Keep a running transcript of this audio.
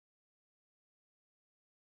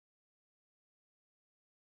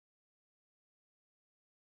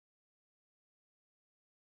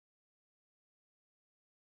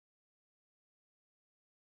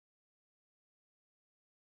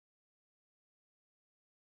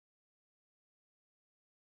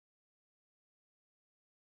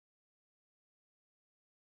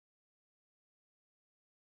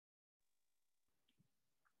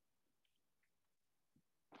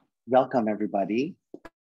Welcome, everybody.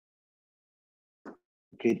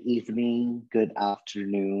 Good evening, good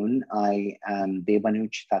afternoon. I am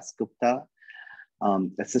Debanuj Dasgupta,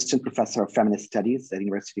 Assistant Professor of Feminist Studies at the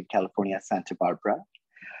University of California, Santa Barbara.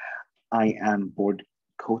 I am board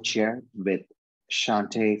co-chair with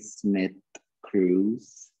Shanté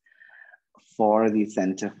Cruz for the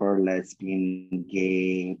Center for Lesbian,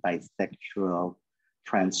 Gay, Bisexual,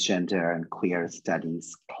 Transgender, and Queer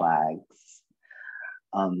Studies, CLAGS.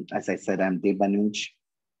 As I said, I'm Debanuj,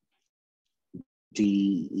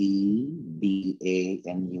 D-E-B-A-N-U-J,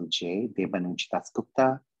 Debanuj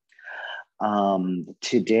Dasgupta.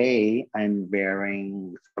 Today, I'm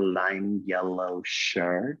wearing a lime yellow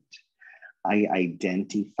shirt. I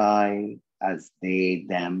identify as they,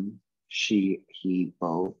 them, she, he,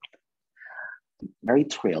 both. Very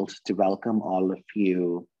thrilled to welcome all of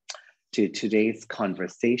you to today's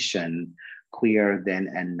conversation, Queer Then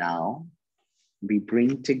and Now. We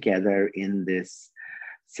bring together in this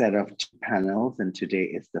set of two panels, and today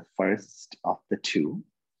is the first of the two.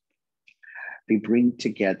 We bring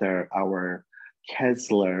together our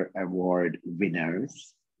Kessler Award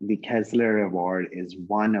winners. The Kessler Award is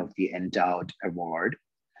one of the endowed award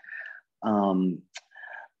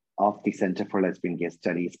of the Center for Lesbian, Gay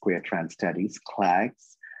Studies, Queer Trans Studies,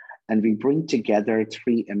 CLAGS. And we bring together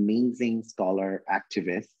three amazing scholar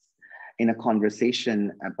activists in a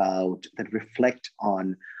conversation about that reflect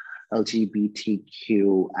on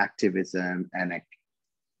LGBTQ activism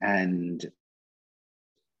and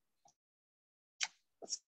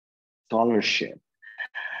scholarship.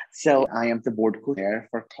 So I am the board co-chair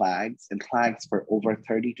for CLAGS, and CLAGS for over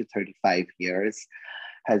 30 to 35 years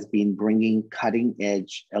has been bringing cutting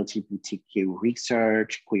edge LGBTQ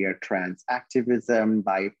research, queer trans activism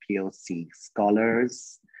by POC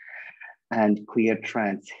scholars, and queer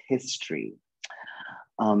trans history.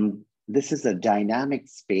 This is a dynamic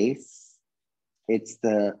space. It's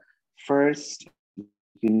the first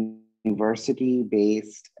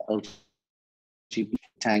university-based LGBT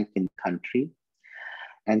tank in the country.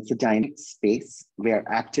 And it's a dynamic space where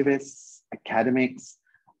activists, academics,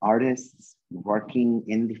 artists working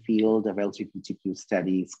in the field of LGBTQ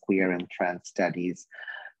studies, queer and trans studies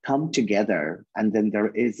come together. And then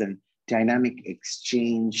there is a dynamic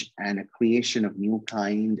exchange and a creation of new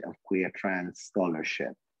kind of queer trans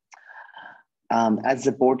scholarship. As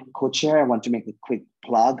the board co-chair, I want to make a quick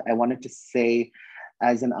plug. I wanted to say,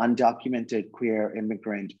 as an undocumented queer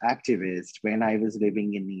immigrant activist, when I was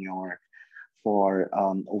living in New York for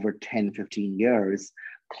over 10, 15 years,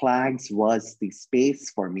 CLAGS was the space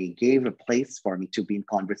for me, gave a place for me to be in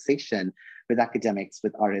conversation with academics,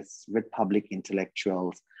 with artists, with public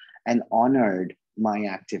intellectuals, and honored my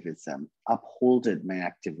activism, upholded my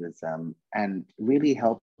activism, and really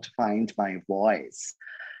helped find my voice.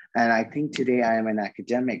 And I think today I am an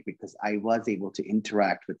academic because I was able to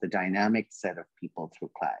interact with the dynamic set of people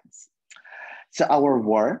through CLAGS. So our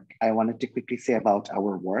work, I wanted to quickly say about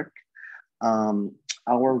our work.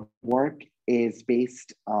 Our work is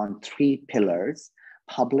based on three pillars: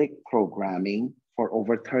 public programming. For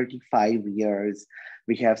over 35 years,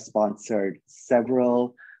 we have sponsored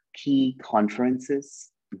several key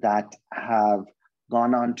conferences that have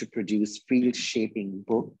gone on to produce field-shaping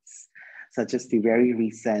books, such as the very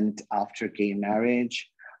recent After Gay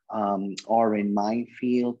Marriage, or in my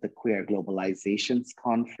field, the Queer Globalizations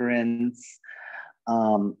Conference.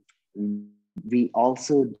 We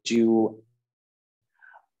also do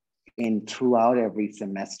throughout every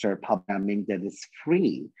semester programming that is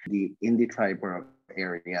free in the Tri-Borough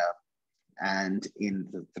area and in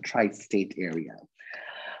the tri-state area.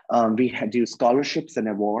 We do scholarships and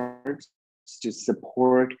awards to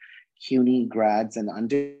support CUNY grads and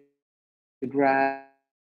undergrads,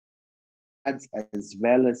 as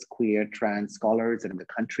well as queer trans scholars in the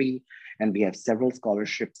country. And we have several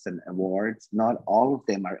scholarships and awards. Not all of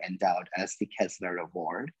them are endowed as the Kessler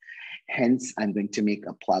Award. Hence, I'm going to make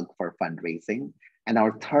a plug for fundraising. And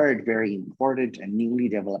our third very important and newly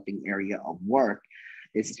developing area of work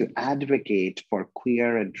is to advocate for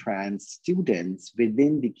queer and trans students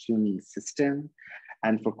within the CUNY system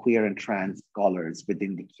and for queer and trans scholars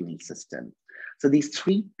within the CUNY system. So these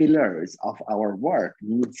three pillars of our work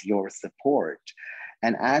needs your support.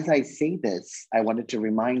 And as I say this, I wanted to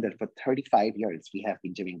remind that for 35 years, we have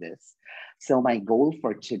been doing this. So my goal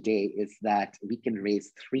for today is that we can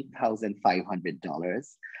raise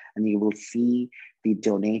 $3,500, and you will see the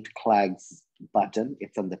Donate CLAGS button.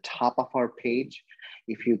 It's on the top of our page.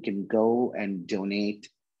 If you can go and donate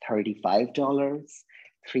 $35,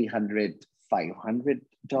 $300,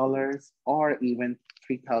 $500, or even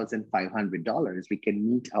 $3,500, we can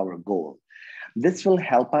meet our goal. This will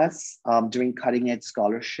help us doing cutting edge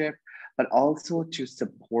scholarship, but also to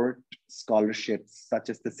support scholarships such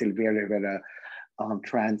as the Sylvia Rivera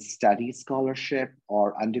Trans Studies Scholarship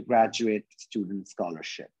or undergraduate student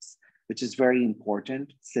scholarships, which is very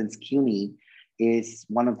important since CUNY is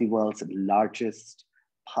one of the world's largest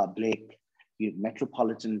public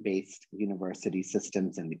metropolitan-based university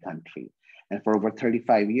systems in the country. And for over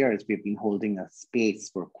 35 years, we've been holding a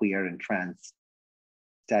space for queer and trans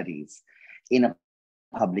studies in a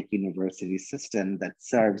public university system that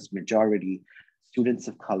serves majority students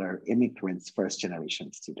of color, immigrants,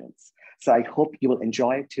 first-generation students. So I hope you will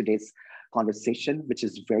enjoy today's conversation, which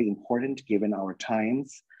is very important given our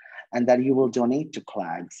times, and that you will donate to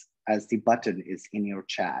CLAGS as the button is in your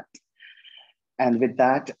chat. And with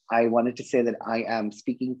that, I wanted to say that I am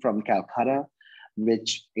speaking from Calcutta,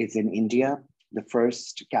 which is in India, the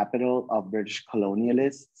first capital of British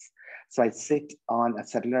colonialists. So I sit on a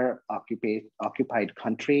settler occupied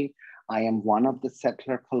country. I am one of the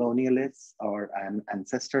settler colonialists, or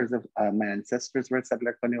my ancestors were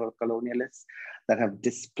settler colonialists that have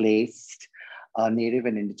displaced Native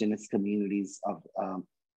and indigenous communities of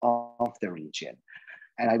the region.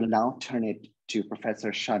 And I will now turn it to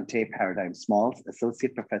Professor Shanté Paradigm Smalls,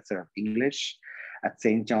 Associate Professor of English at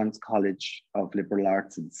St. John's College of Liberal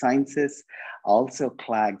Arts and Sciences, also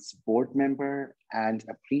CLAGS board member and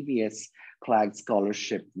a previous CLAGS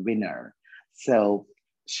scholarship winner. So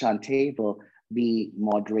Shanté will be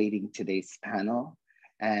moderating today's panel.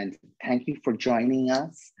 And thank you for joining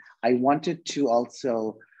us. I wanted to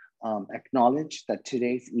also acknowledge that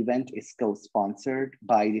today's event is co-sponsored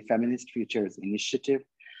by the Feminist Futures Initiative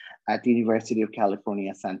at the University of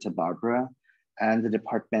California, Santa Barbara, and the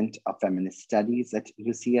Department of Feminist Studies at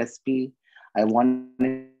UCSB. I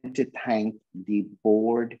wanted to thank the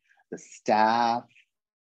board, the staff,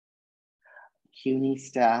 CUNY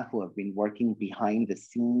staff who have been working behind the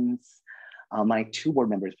scenes, my two board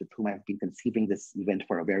members with whom I've been conceiving this event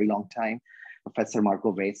for a very long time, Professor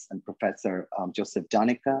Margot Weiss and Professor Joseph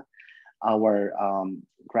Donica, our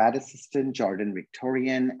grad assistant, Jordan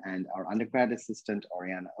Victorian, and our undergrad assistant,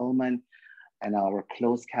 Oriana Ullman, and our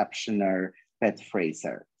closed captioner, Beth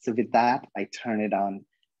Fraser. So with that, I turn it on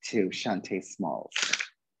to Shanté Smalls.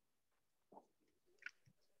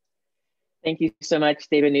 Thank you so much,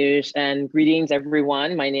 Debanuj, and greetings,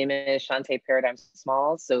 everyone. My name is Shanté Paradigm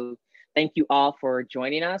Smalls. So thank you all for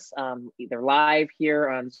joining us, either live here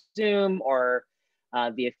on Zoom or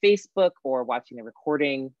via Facebook or watching the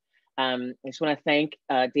recording. I just want to thank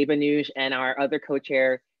Debanuj and our other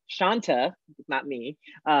co-chair, Shanta, not me,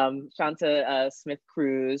 Shanta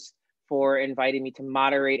Smith-Cruz, for inviting me to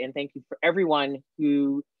moderate, and thank you for everyone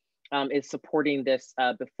who is supporting this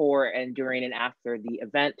before and during and after the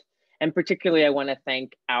event. And particularly, I want to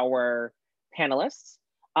thank our panelists.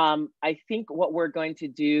 I think what we're going to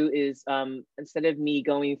do is, instead of me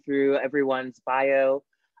going through everyone's bio,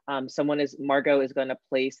 Margot is going to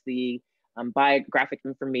place the biographic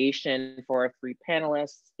information for our three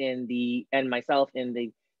panelists and myself in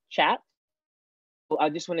the chat. So I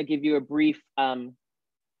just want to give you a brief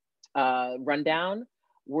rundown.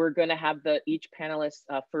 We're going to have each panelist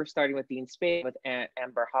first starting with Dean Spade, with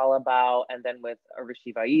Amber Hollibaugh, and then with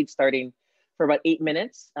Urvashi Vaid, starting for about 8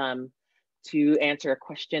 minutes to answer a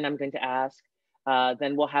question I'm going to ask.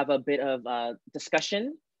 Then we'll have a bit of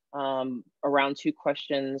discussion around 2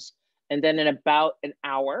 questions. And then in about an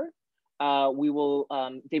hour, we will,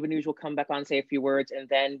 Debanuj will come back on, say a few words, and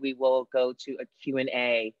then we will go to a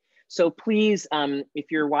Q&A. So please, if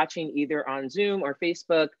you're watching either on Zoom or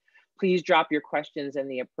Facebook, please drop your questions in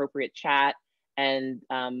the appropriate chat. And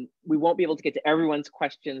we won't be able to get to everyone's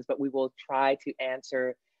questions, but we will try to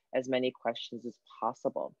answer as many questions as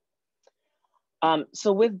possible.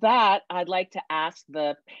 So with that, I'd like to ask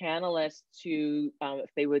the panelists to, if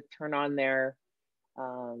they would turn on their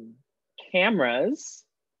cameras.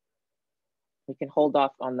 We can hold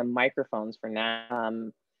off on the microphones for now.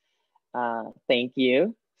 Thank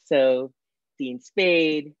you. So Dean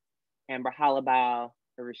Spade, Amber Hollibaugh,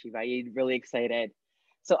 Urvashi Vaid, really excited.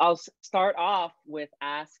 So I'll start off with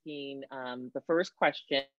asking the first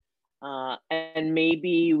question, and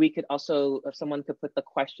maybe we could also, if someone could put the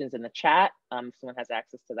questions in the chat, if someone has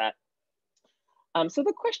access to that. So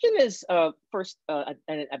the question is first,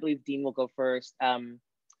 and I believe Dean will go first.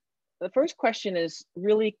 The first question is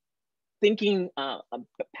really thinking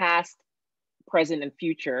past, present, and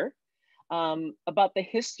future about the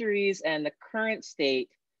histories and the current state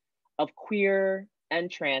of queer and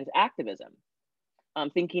trans activism.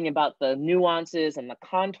 Thinking about the nuances and the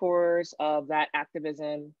contours of that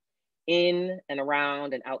activism in and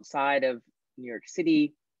around and outside of New York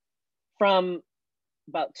City, from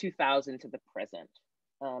about 2000 to the present.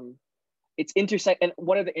 It's and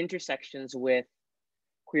what are the intersections with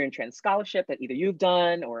queer and trans scholarship that either you've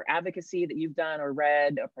done, or advocacy that you've done or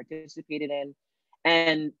read or participated in,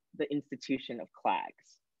 and the institution of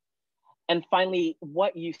CLAGS. And finally,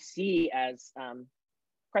 what you see as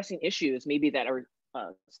pressing issues maybe that are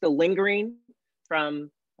still lingering from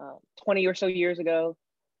 20 or so years ago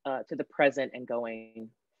to the present and going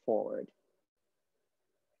forward.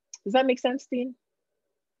 Does that make sense, Dean?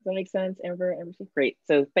 Does that make sense, Amber? Great.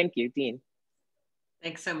 So thank you, Dean.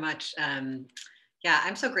 Thanks so much. Yeah,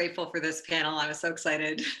 I'm so grateful for this panel. I was so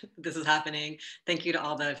excited this is happening. Thank you to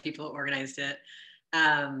all the people who organized it.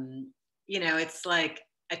 You know, it's like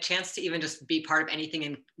a chance to even just be part of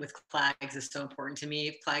anything with CLAGS is so important to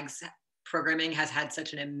me. CLAGS programming has had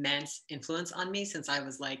such an immense influence on me since I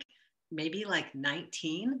was like, maybe like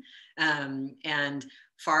 19. And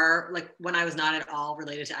like when I was not at all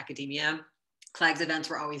related to academia, CLAGS events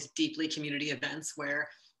were always deeply community events where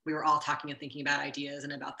we were all talking and thinking about ideas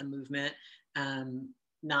and about the movement,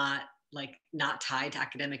 not tied to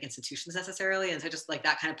academic institutions necessarily. And so just like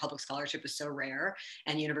that kind of public scholarship is so rare,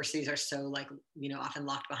 and universities are so like, you know, often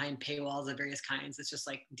locked behind paywalls of various kinds. It's just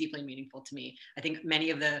like deeply meaningful to me. I think many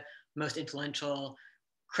of the most influential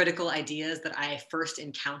critical ideas that I first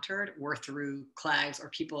encountered were through CLAGS or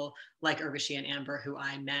people like Urvashi and Amber, who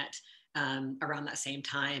I met around that same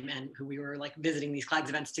time, and who we were like visiting these CLAGS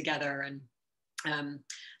events together. And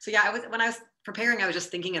so yeah, when I was preparing, I was just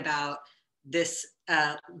thinking about this,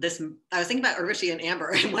 I was thinking about Urvashi and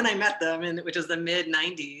Amber when I met them, which was the mid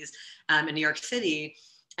 90s in New York City,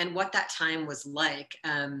 and what that time was like.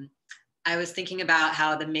 I was thinking about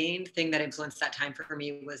how the main thing that influenced that time for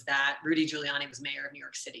me was that Rudy Giuliani was mayor of New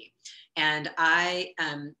York City. And I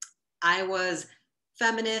was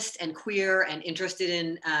feminist and queer and interested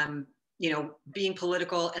in, you know, being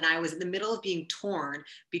political. And I was in the middle of being torn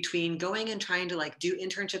between going and trying to like do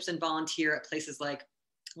internships and volunteer at places like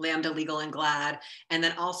Lambda Legal and GLAAD. And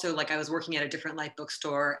then also like I was working at a different light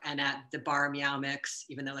bookstore and at the bar Meow Mix,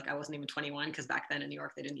 even though like I wasn't even 21, because back then in New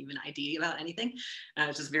York, they didn't even ID about anything. It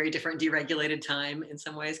was just very different, deregulated time in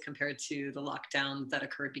some ways compared to the lockdown that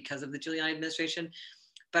occurred because of the Giuliani administration.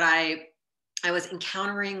 But I was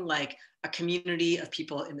encountering like a community of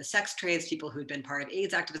people in the sex trades, people who'd been part of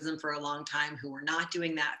AIDS activism for a long time, who were not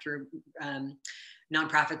doing that through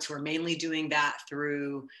nonprofits, who were mainly doing that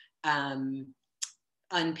through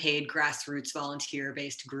unpaid grassroots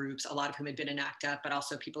volunteer-based groups, a lot of whom had been in ACT UP, but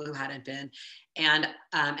also people who hadn't been, and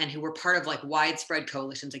who were part of like widespread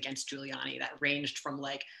coalitions against Giuliani that ranged from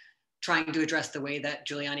like trying to address the way that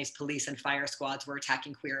Giuliani's police and fire squads were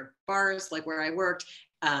attacking queer bars, like where I worked,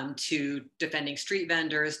 to defending street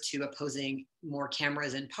vendors, to opposing more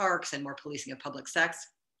cameras in parks and more policing of public sex.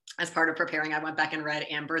 As part of preparing, I went back and read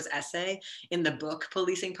Amber's essay in the book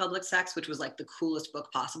Policing Public Sex, which was like the coolest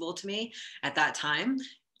book possible to me at that time.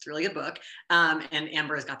 It's a really good book. And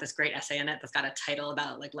Amber has got this great essay in it that's got a title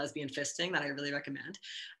about like lesbian fisting that I really recommend.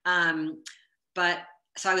 But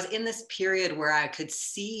so I was in this period where I could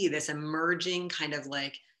see this emerging kind of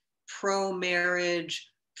like pro-marriage,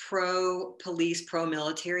 pro-police,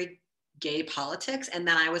 pro-military gay politics. And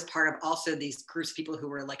then I was part of also these groups of people who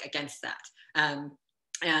were like against that.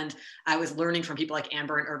 And I was learning from people like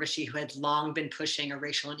Amber and Urvashi, who had long been pushing a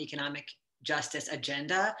racial and economic justice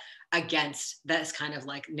agenda against this kind of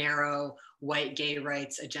like narrow white gay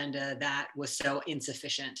rights agenda that was so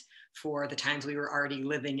insufficient for the times we were already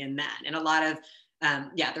living in then. And a lot of,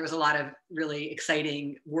 there was a lot of really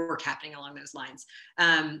exciting work happening along those lines.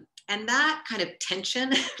 And that kind of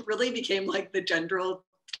tension really became like the general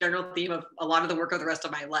theme of a lot of the work of the rest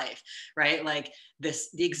of my life, right? Like the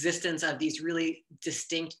existence of these really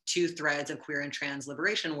distinct two threads of queer and trans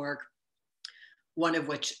liberation work, one of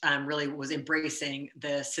which really was embracing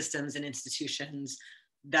the systems and institutions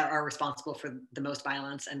that are responsible for the most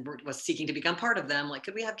violence and was seeking to become part of them. Like,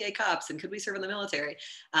 could we have gay cops and could we serve in the military?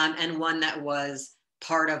 And one that was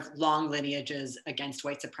part of long lineages against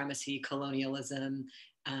white supremacy, colonialism,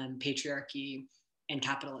 patriarchy, and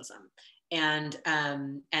capitalism. And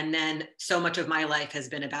then so much of my life has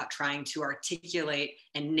been about trying to articulate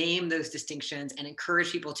and name those distinctions and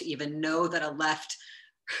encourage people to even know that a left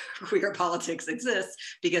queer politics exists,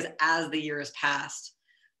 because as the years passed,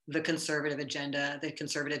 the conservative agenda, the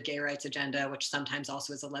conservative gay rights agenda, which sometimes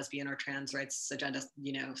also is a lesbian or trans rights agenda,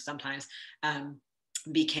 you know, sometimes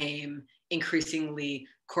became increasingly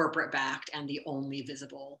corporate backed and the only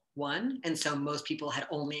visible one. And so most people had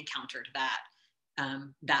only encountered that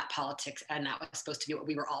that politics, and that was supposed to be what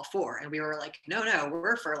we were all for. And we were like, no,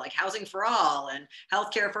 we're for like housing for all and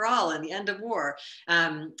healthcare for all and the end of war.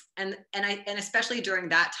 And especially during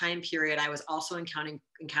that time period, I was also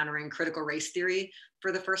encountering critical race theory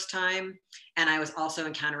for the first time. And I was also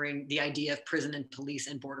encountering the idea of prison and police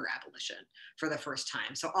and border abolition for the first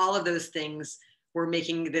time. So all of those things were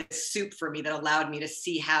making this soup for me that allowed me to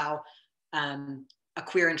see how a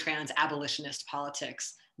queer and trans abolitionist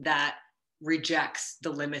politics that rejects the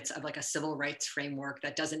limits of like a civil rights framework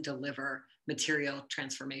that doesn't deliver material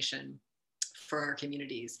transformation for our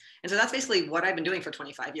communities. And so that's basically what I've been doing for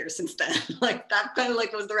 25 years since then. Like that kind of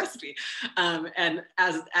like was the recipe. And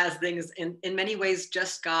as things in many ways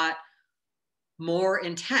just got more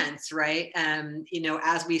intense, right? You know,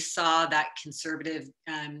 as we saw that conservative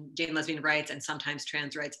gay and lesbian rights and sometimes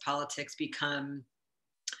trans rights politics become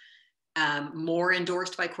more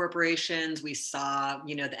endorsed by corporations. We saw,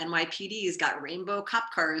 you know, the NYPD's got rainbow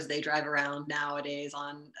cop cars they drive around nowadays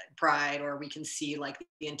on Pride, or we can see like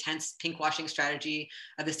the intense pinkwashing strategy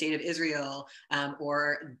of the state of Israel,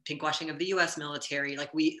 or pinkwashing of the US military.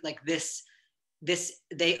 Like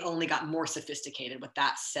they only got more sophisticated with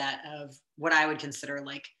that set of what I would consider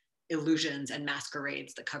like illusions and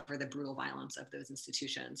masquerades that cover the brutal violence of those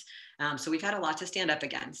institutions. So we've had a lot to stand up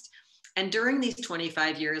against. And during these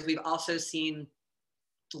 25 years, we've also seen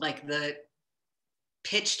like the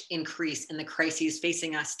pitched increase in the crises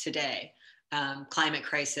facing us today. Climate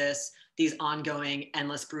crisis, these ongoing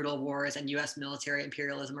endless brutal wars and US military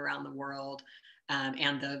imperialism around the world,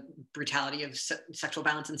 and the brutality of sexual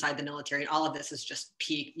violence inside the military. And all of this is just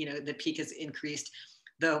peak, you know, the peak has increased.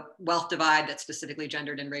 The wealth divide that's specifically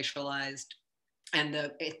gendered and racialized, and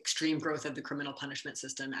the extreme growth of the criminal punishment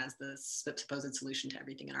system as the supposed solution to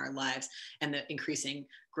everything in our lives, and the increasing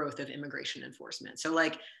growth of immigration enforcement. So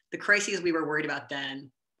like the crises we were worried about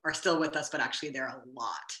then are still with us, but actually they're a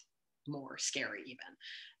lot more scary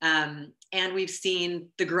even. And we've seen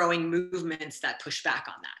the growing movements that push back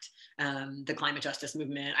on that. The climate justice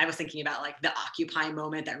movement. I was thinking about like the Occupy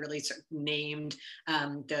moment that really sort of named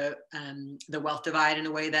the wealth divide in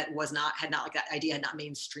a way that had not like that idea had not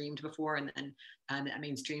mainstreamed before, and then that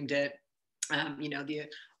mainstreamed it. You know, the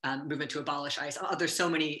movement to abolish ICE. There's so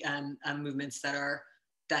many movements that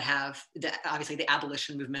have obviously the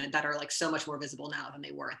abolition movement that are like so much more visible now than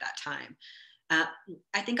they were at that time.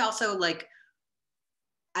 I think also like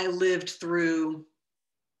I lived through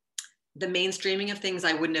the mainstreaming of things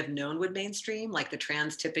I wouldn't have known would mainstream, like the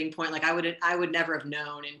trans tipping point. Like I would never have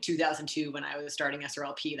known in 2002 when I was starting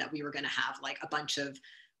SRLP that we were going to have like a bunch of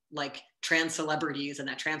like trans celebrities and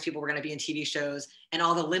that trans people were going to be in TV shows and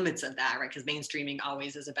all the limits of that, right? Because mainstreaming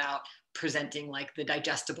always is about presenting like the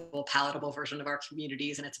digestible, palatable version of our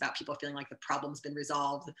communities. And it's about people feeling like the problem's been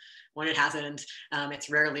resolved when it hasn't. It's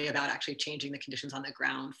rarely about actually changing the conditions on the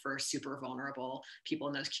ground for super vulnerable people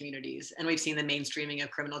in those communities. And we've seen the mainstreaming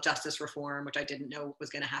of criminal justice reform, which I didn't know was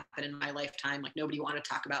going to happen in my lifetime. Like nobody wanted to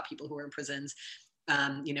talk about people who were in prisons,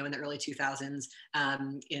 you know, in the early 2000s,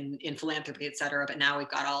 in philanthropy, et cetera. But now we've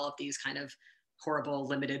got all of these kind of horrible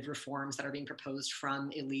limited reforms that are being proposed from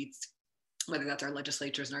elites, whether that's our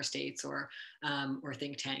legislatures in our states or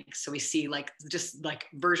think tanks. So we see like just like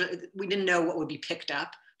we didn't know what would be picked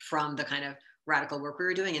up from the kind of radical work we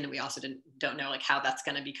were doing, and we also don't know like how that's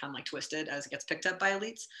going to become like twisted as it gets picked up by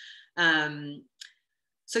elites.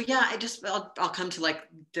 So yeah, I'll come to like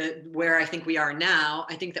where I think we are now.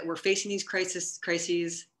 I think that we're facing these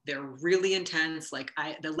crises. They're really intense. Like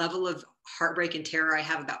the level of heartbreak and terror I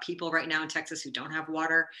have about people right now in Texas who don't have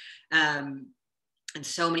water, and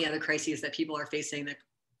so many other crises that people are facing, that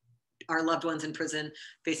our loved ones in prison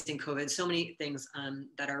facing COVID, so many things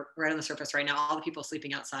that are right on the surface right now, all the people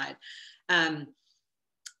sleeping outside.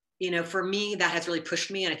 You know, for me, that has really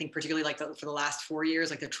pushed me. And I think particularly like for the last 4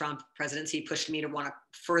 years, like the Trump presidency pushed me to want to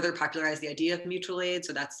further popularize the idea of mutual aid.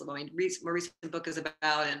 So that's what my more recent book is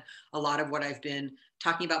about. And a lot of what I've been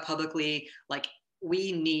talking about publicly, like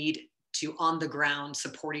we need to on the ground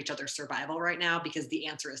support each other's survival right now, because the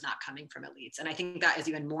answer is not coming from elites. And I think that is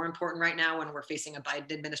even more important right now when we're facing a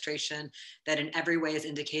Biden administration that in every way is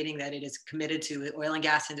indicating that it is committed to the oil and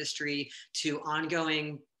gas industry, to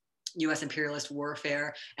ongoing US imperialist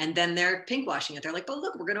warfare. And then they're pinkwashing it. They're like, but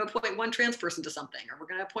look, we're going to appoint one trans person to something, or we're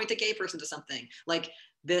going to appoint a gay person to something. Like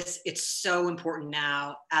this, it's so important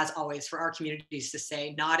now, as always, for our communities to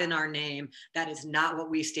say, not in our name. That is not what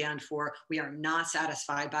we stand for. We are not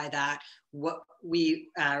satisfied by that. What we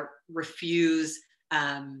refuse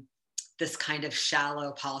this kind of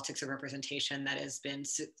shallow politics of representation that has been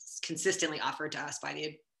consistently offered to us by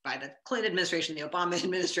the by the Clinton administration, the Obama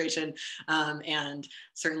administration, and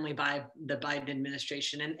certainly by the Biden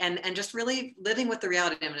administration, and just really living with the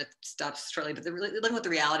reality. I'm going to stop shortly, but living with the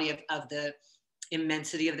reality of the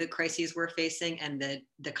immensity of the crises we're facing, and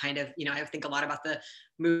the kind of, I think a lot about the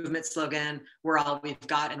movement slogan, "We're all we've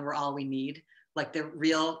got and we're all we need." Like, the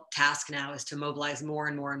real task now is to mobilize more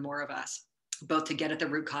and more and more of us, both to get at the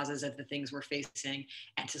root causes of the things we're facing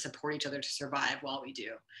and to support each other to survive while we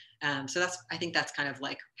do. So I think that's kind of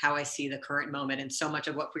like how I see the current moment, and so much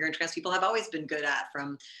of what queer and trans people have always been good at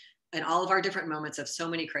in all of our different moments of so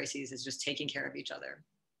many crises, is just taking care of each other.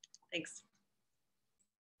 Thanks.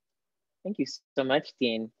 Thank you so much,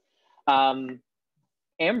 Dean.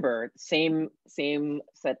 Amber, same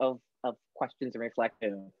set of questions and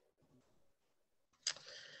reflections.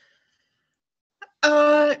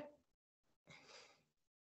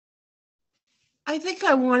 I think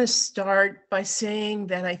I want to start by saying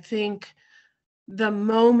that I think the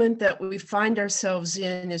moment that we find ourselves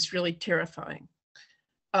in is really terrifying.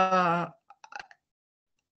 I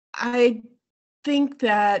think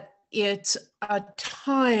that it's a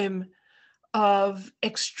time of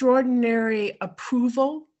extraordinary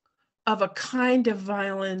approval of a kind of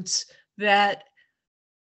violence that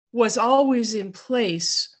was always in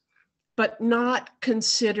place, but not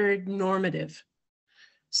considered normative.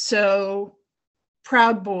 So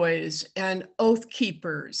Proud Boys and Oath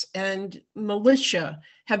Keepers and militia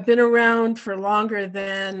have been around for longer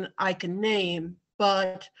than I can name,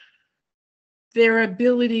 but their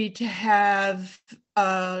ability to have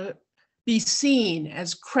be seen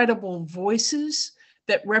as credible voices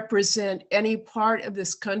that represent any part of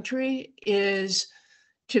this country is,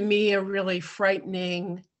 to me, a really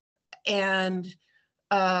frightening and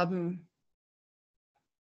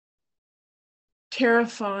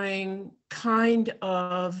terrifying kind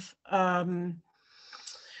of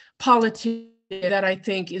politics that I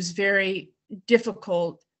think is very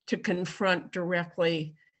difficult to confront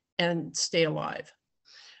directly and stay alive.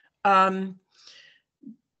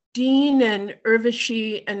 Dean and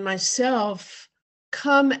Urvashi and myself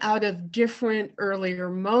come out of different earlier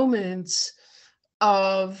moments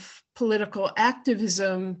of political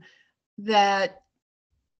activism that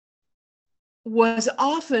was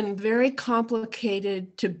often very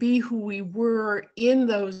complicated to be who we were in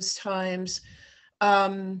those times,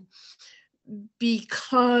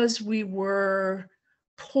 because we were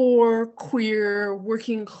poor, queer,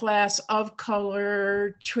 working class, of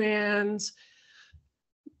color, trans.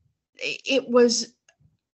 It was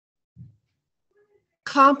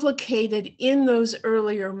complicated in those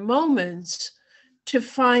earlier moments to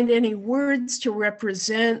find any words to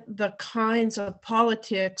represent the kinds of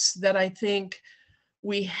politics that I think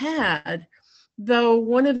we had, though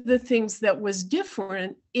one of the things that was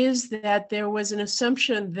different is that there was an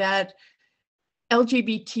assumption that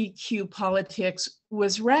LGBTQ politics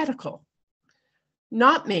was radical,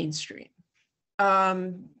 not mainstream.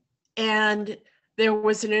 And there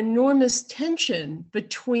was an enormous tension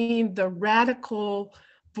between the radical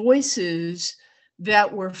voices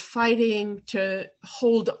that were fighting to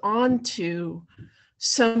hold on to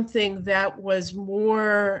something that was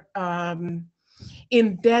more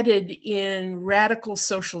embedded in radical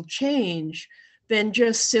social change than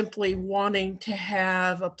just simply wanting to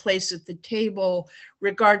have a place at the table,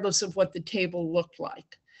 regardless of what the table looked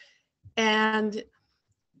like. And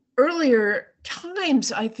earlier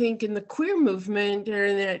times, I think, in the queer movement, or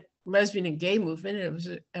in the lesbian and gay movement, it was,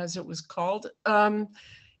 as it was called,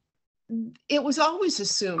 it was always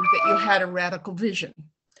assumed that you had a radical vision,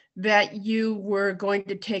 that you were going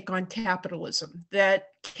to take on capitalism, that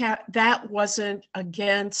that wasn't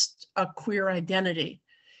against a queer identity.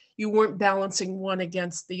 You weren't balancing one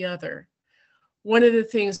against the other. One of the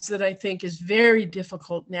things that I think is very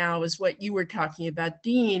difficult now is what you were talking about,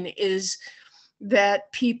 Dean, is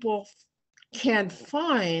that people can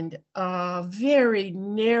find a very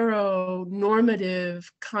narrow,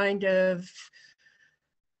 normative kind of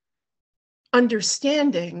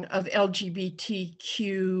understanding of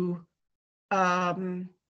LGBTQ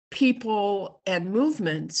people and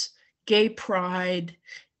movements, gay pride,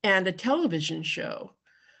 and a television show,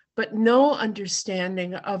 but no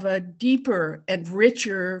understanding of a deeper and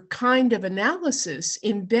richer kind of analysis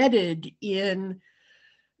embedded in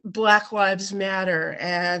Black Lives Matter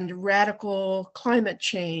and radical climate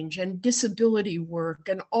change and disability work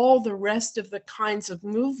and all the rest of the kinds of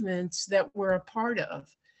movements that we're a part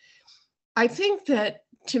of. I think that,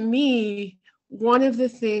 to me, one of the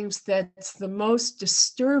things that's the most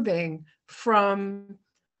disturbing from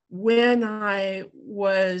when I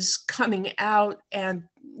was coming out and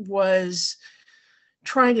was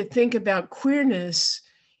trying to think about queerness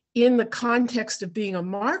in the context of being a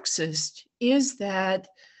Marxist is that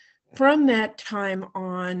from that time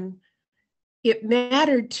on, it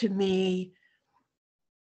mattered to me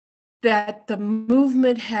that the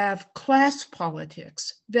movement have class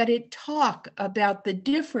politics, that it talk about the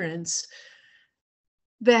difference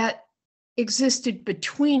that existed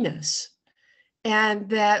between us, and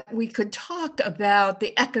that we could talk about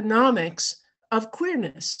the economics of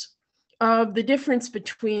queerness, of the difference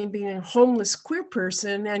between being a homeless queer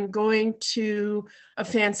person and going to a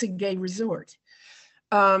fancy gay resort,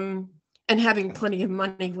 and having plenty of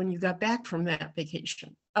money when you got back from that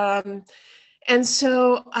vacation. And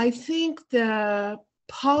so I think the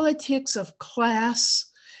politics of class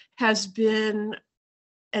has been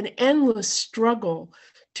an endless struggle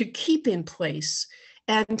to keep in place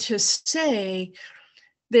and to say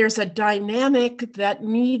there's a dynamic that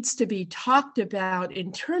needs to be talked about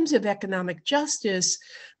in terms of economic justice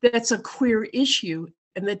that's a queer issue,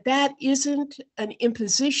 and that isn't an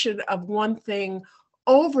imposition of one thing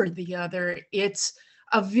over the other. It's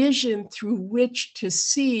a vision through which to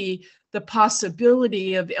see the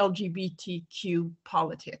possibility of LGBTQ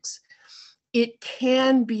politics. It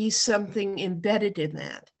can be something embedded in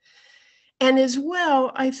that. And as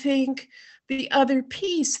well, I think the other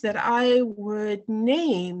piece that I would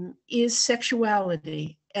name is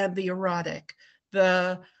sexuality and the erotic,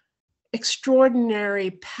 the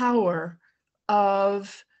extraordinary power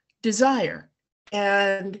of desire,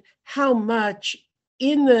 and how much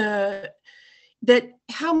in the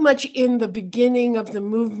beginning of the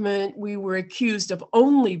movement we were accused of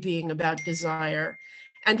only being about desire,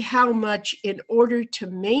 and how much in order to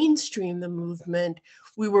mainstream the movement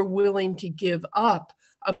we were willing to give up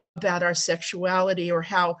about our sexuality, or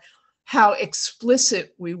how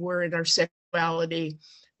explicit we were in our sexuality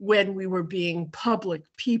when we were being public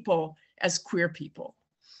people as queer people.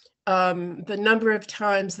 The number of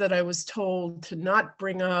times that I was told to not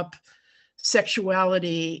bring up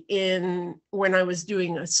sexuality when I was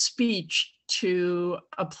doing a speech to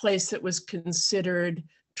a place that was considered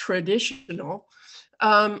traditional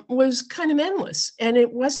was kind of endless. And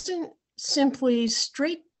it wasn't simply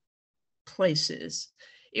straight places.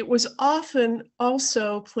 It was often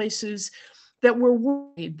also places that were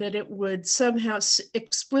worried that it would somehow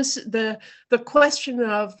explicit the question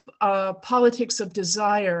of politics of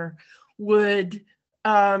desire would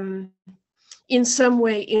in some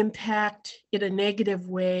way impact in a negative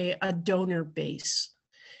way a donor base.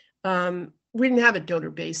 We didn't have a donor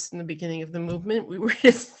base in the beginning of the movement. We were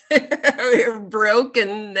just we were broke,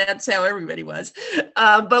 and that's how everybody was.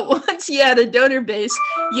 But once you had a donor base,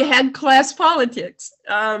 you had class politics.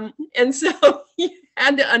 And so you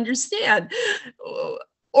had to understand,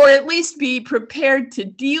 or at least be prepared to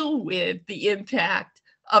deal with the impact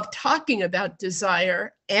of talking about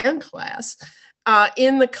desire and class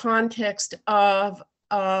in the context of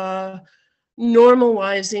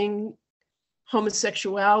normalizing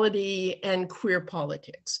homosexuality and queer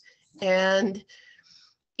politics. And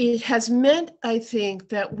it has meant, I think,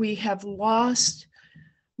 that we have lost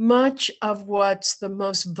much of what's the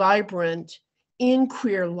most vibrant in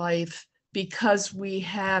queer life because we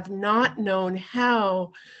have not known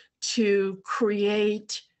how to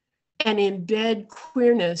create and embed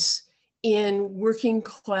queerness in working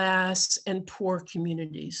class and poor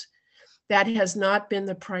communities. That has not been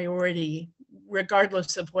the priority,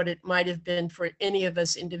 regardless of what it might have been for any of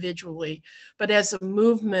us individually. But as a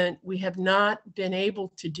movement, we have not been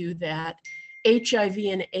able to do that. HIV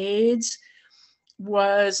and AIDS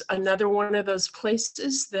was another one of those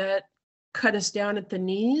places that cut us down at the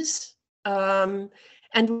knees, and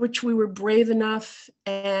which we were brave enough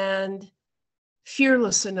and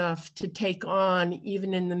fearless enough to take on,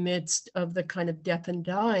 even in the midst of the kind of death and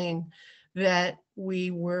dying that we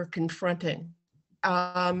were confronting.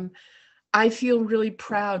 I feel really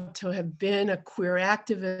proud to have been a queer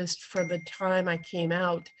activist from the time I came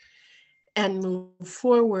out and moved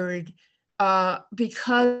forward,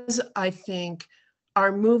 because I think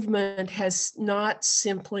our movement has not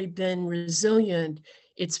simply been resilient,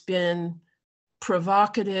 it's been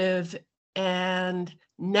provocative and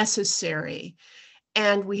necessary.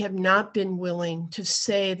 And we have not been willing to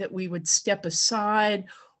say that we would step aside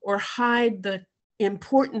or hide the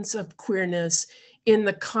importance of queerness in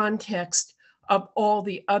the context of all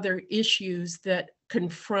the other issues that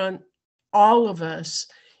confront all of us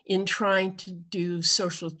in trying to do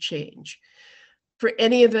social change. For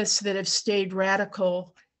any of us that have stayed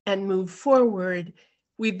radical and moved forward,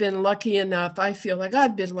 we've been lucky enough, I feel like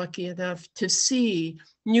I've been lucky enough to see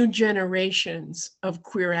new generations of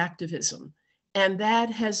queer activism. And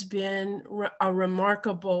that has been a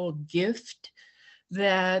remarkable gift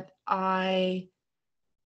that I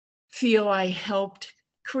feel I helped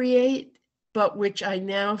create, but which I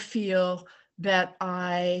now feel that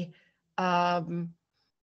I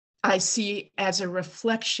see as a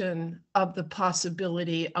reflection of the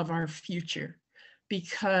possibility of our future,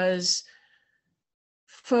 because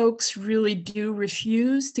folks really do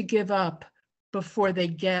refuse to give up before they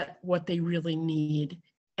get what they really need.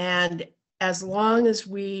 And as long as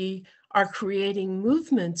we are creating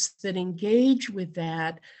movements that engage with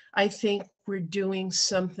that, I think we're doing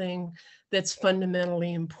something that's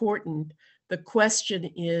fundamentally important. The question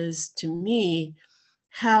is, to me,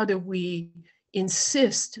 how do we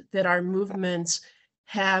insist that our movements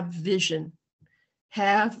have vision,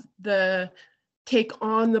 take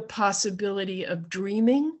on the possibility of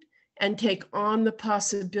dreaming, and take on the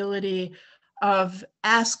possibility of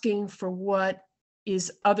asking for what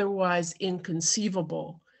is otherwise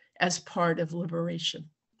inconceivable as part of liberation.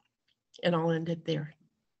 And I'll end it there.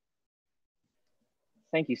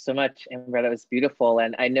 Thank you so much, Amber. That was beautiful.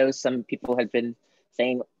 And I know some people have been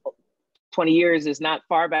saying 20 years is not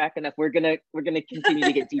far back enough. We're gonna continue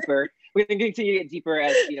to get deeper. We're gonna continue to get deeper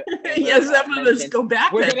as Amber, yes, some of us go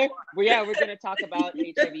back. We're gonna talk about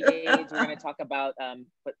HIV/AIDS. We're gonna talk about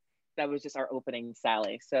but that was just our opening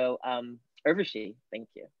sally. So Urvashi, thank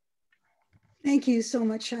you. Thank you so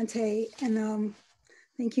much, Shanté, and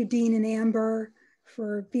thank you, Dean and Amber,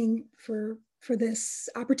 for this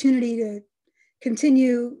opportunity to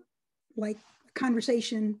continue like a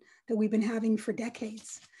conversation that we've been having for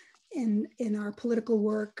decades in our political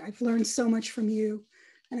work. I've learned so much from you,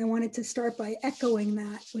 and I wanted to start by echoing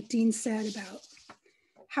that, what Dean said about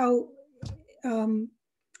how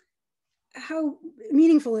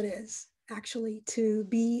meaningful it is actually to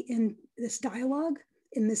be in this dialogue,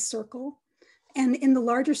 in this circle, and in the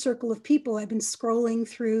larger circle of people. I've been scrolling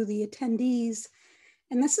through the attendees,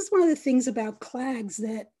 and this is one of the things about CLAGS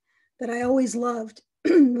that I always loved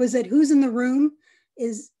was that who's in the room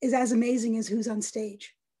is as amazing as who's on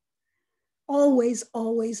stage. Always,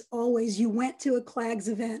 always, always. You went to a CLAGS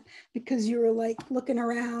event because you were like looking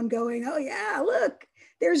around going, oh yeah, look,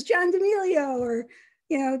 there's John D'Amelio, or,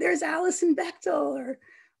 you know, there's Alison Bechtel,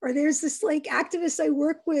 or there's this like activist I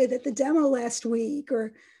work with at the demo last week,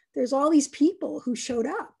 or there's all these people who showed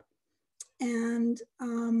up. And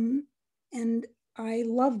I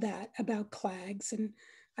love that about CLAGS, and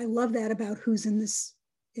I love that about who's in this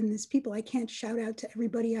people. I can't shout out to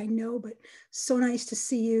everybody I know, but so nice to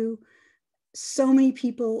see you. So many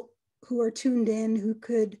people who are tuned in who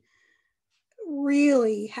could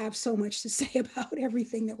really have so much to say about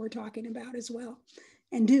everything that we're talking about as well,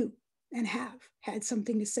 and do, and have had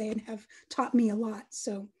something to say and have taught me a lot.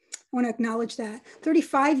 So I want to acknowledge that.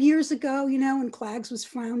 35 years ago, you know, when CLAGS was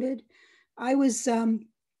founded, I was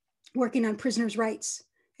working on prisoners' rights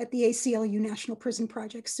at the ACLU National Prison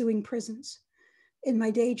Project, suing prisons in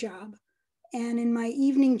my day job. And in my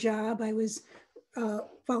evening job, I was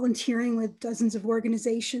volunteering with dozens of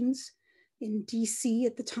organizations in DC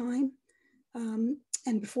at the time,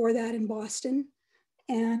 and before that in Boston.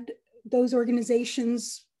 And those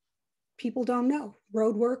organizations, people don't know,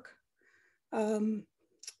 Roadwork, you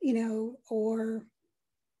know, or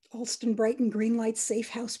Alston Brighton Greenlight Safe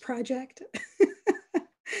House Project,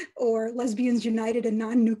 or Lesbians United and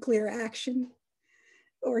Non-Nuclear Action,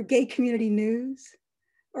 or Gay Community News,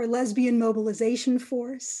 or Lesbian Mobilization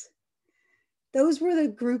Force. Those were the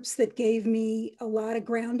groups that gave me a lot of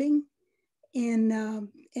grounding in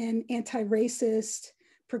anti-racist,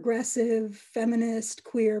 progressive, feminist,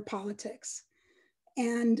 queer politics.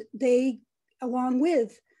 And they, along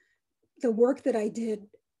with the work that I did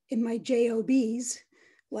in my JOBs,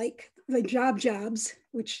 like the jobs,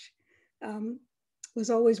 which was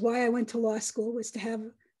always why I went to law school, was to have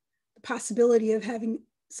the possibility of having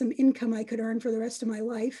some income I could earn for the rest of my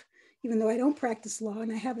life, even though I don't practice law,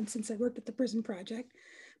 and I haven't since I worked at the Prison Project.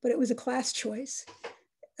 But it was a class choice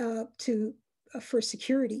for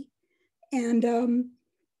security, and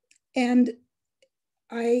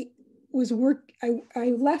I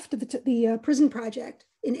left the Prison Project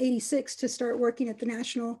in '86 to start working at the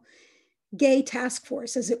National Gay Task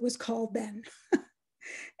Force, as it was called then.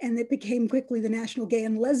 And it became quickly the National Gay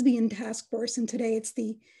and Lesbian Task Force, and today it's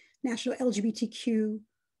the National LGBTQ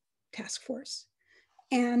Task Force.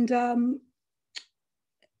 And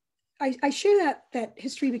I share that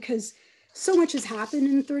history because so much has happened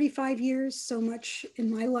in 35 years, so much in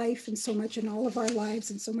my life, and so much in all of our lives,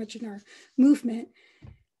 and so much in our movement.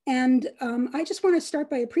 And I just want to start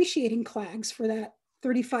by appreciating CLAGS for that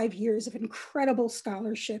 35 years of incredible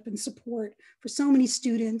scholarship and support for so many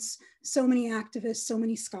students, so many activists, so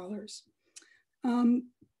many scholars. So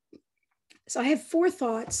I have 4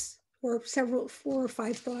 thoughts, or 4 or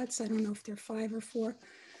 5 thoughts. I don't know if they're 5 or 4.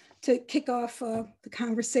 to kick off the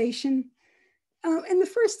conversation. And the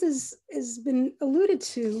first has been alluded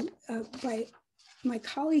to by my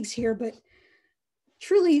colleagues here, but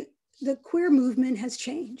truly the queer movement has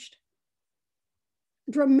changed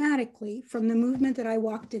dramatically from the movement that I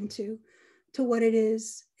walked into to what it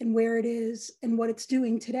is and where it is and what it's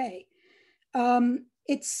doing today.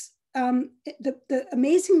 It's the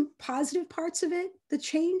amazing positive parts of it, the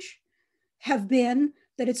change, have been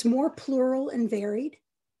that it's more plural and varied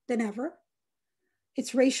than ever.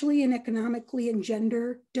 It's racially and economically and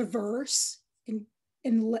gender diverse, and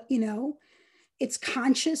you know, it's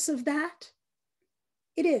conscious of that.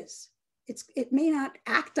 It is. It may not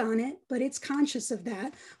act on it, but it's conscious of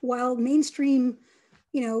that. While mainstream,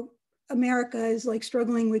 you know, America is like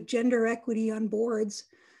struggling with gender equity on boards,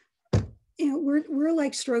 you know, we're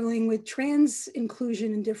like struggling with trans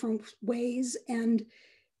inclusion in different ways, and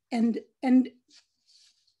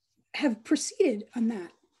have proceeded on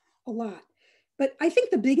that a lot. But I think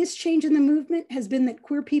the biggest change in the movement has been that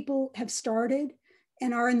queer people have started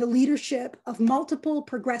and are in the leadership of multiple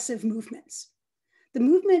progressive movements. The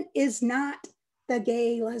movement is not the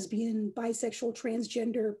gay, lesbian, bisexual,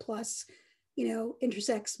 transgender, plus, you know,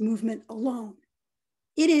 intersex movement alone.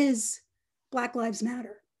 It is Black Lives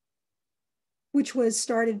Matter, which was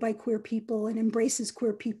started by queer people and embraces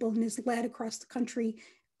queer people and is led across the country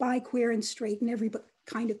by queer and straight and every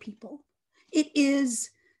kind of people. It is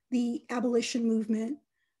the abolition movement,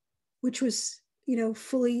 which was, you know,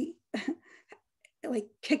 fully like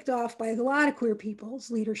kicked off by a lot of queer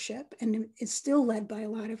people's leadership, and is still led by a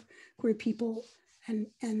lot of queer people and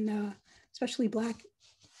especially Black,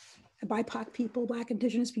 BIPOC people, Black,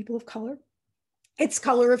 Indigenous people of color. It's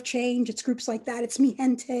Color of Change, it's groups like that, it's Mi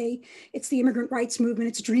Gente, it's the immigrant rights movement,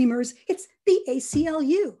 it's Dreamers, it's the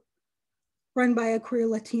ACLU, run by a queer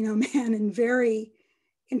Latino man in very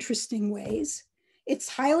interesting ways. It's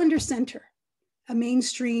Highlander Center, a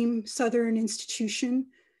mainstream Southern institution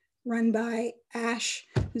run by Ash,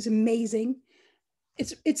 who's amazing.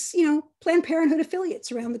 It's you know, Planned Parenthood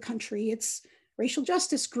affiliates around the country. It's racial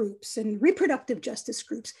justice groups and reproductive justice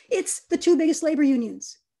groups. It's the two biggest labor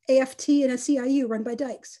unions, AFT and SEIU, run by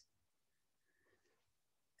Dykes.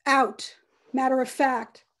 Out, matter of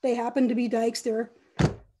fact, they happen to be Dykes. They're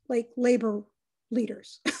like labor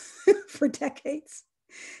leaders for decades.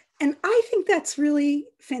 And I think that's really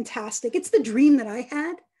fantastic. It's the dream that I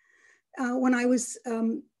had when I was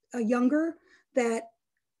younger, that,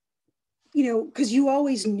 you know, because you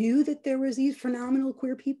always knew that there was these phenomenal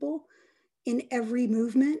queer people in every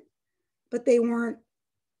movement, but they weren't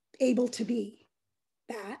able to be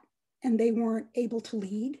that, and they weren't able to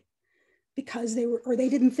lead because they were, or they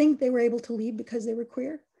didn't think they were able to lead because they were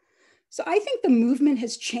queer. So I think the movement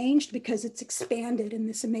has changed because it's expanded in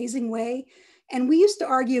this amazing way. And we used to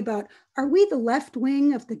argue about, are we the left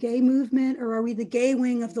wing of the gay movement, or are we the gay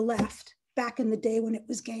wing of the left, back in the day when it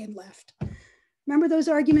was gay and left? Remember those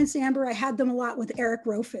arguments, Amber? I had them a lot with Eric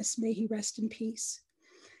Rofus, may he rest in peace,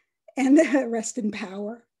 and rest in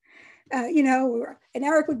power. You know, and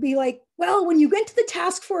Eric would be like, well, when you went to the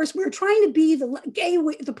task force, we were trying to be the gay,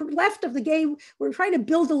 the left of the gay, we were trying to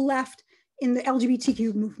build a left in the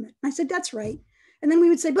LGBTQ movement. And I said, that's right. And then we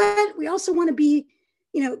would say, but we also want to be,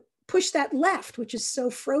 you know, push that left, which is so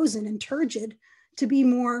frozen and turgid, to be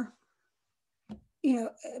more, you know,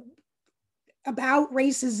 about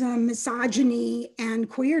racism, misogyny, and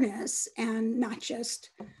queerness, and not just,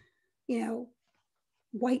 you know,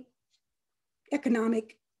 white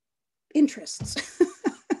economic interests,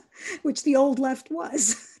 which the old left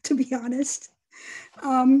was, to be honest.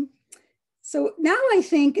 So now I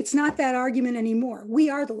think it's not that argument anymore. We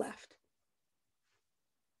are the left.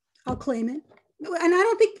 I'll claim it. And I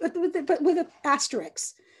don't think, but with an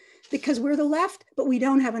asterisk, because we're the left, but we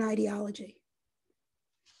don't have an ideology.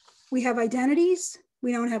 We have identities,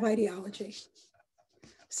 we don't have ideology.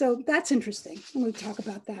 So that's interesting when we talk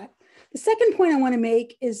about that. The second point I want to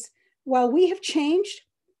make is, while we have changed,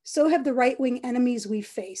 so have the right-wing enemies we've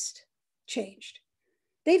faced changed.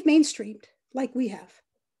 They've mainstreamed like we have.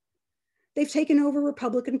 They've taken over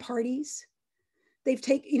Republican parties. They've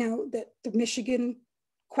taken, you know, the Michigan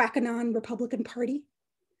Quackanon Republican Party,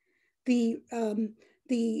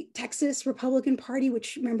 the Texas Republican Party,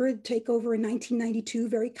 which, remember, takeover in 1992,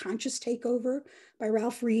 very conscious takeover by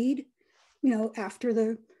Ralph Reed, you know, after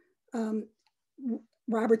the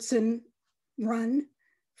Robertson run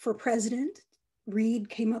for president. Reed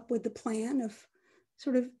came up with the plan of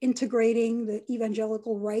sort of integrating the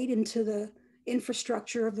evangelical right into the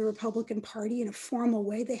infrastructure of the Republican Party in a formal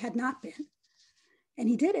way. They had not been, and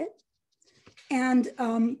he did it. And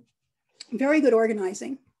very good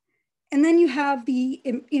organizing. And then you have the,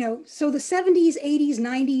 so the 70s, 80s,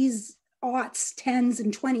 90s, aughts, 10s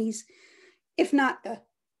and 20s, if not the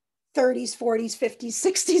 30s, 40s, 50s,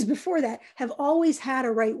 60s before that, have always had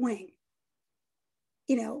a right wing,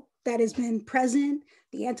 that has been present,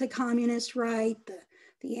 the anti-communist right,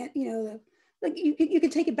 like you can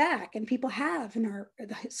take it back, and people have the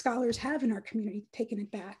scholars have in our community taken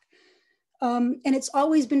it back. And it's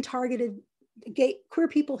always been targeted, queer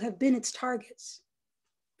people have been its targets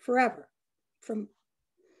forever, from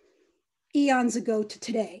eons ago to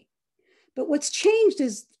today. But what's changed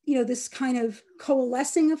is, this kind of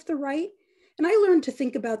coalescing of the right. And I learned to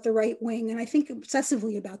think about the right wing, and I think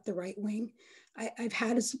obsessively about the right wing. I've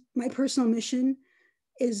had as my personal mission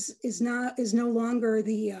is no longer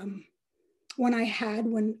the one I had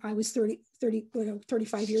when I was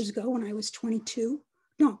 35 years ago, when I was 22.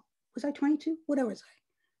 No, was I 22? What was I?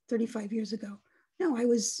 35 years ago. No, I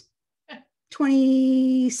was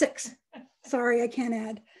 26. Sorry, I can't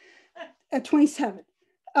add. 27.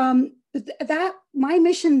 That my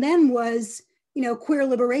mission then was, queer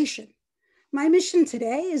liberation. My mission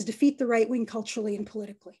today is defeat the right wing culturally and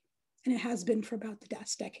politically. And it has been for about the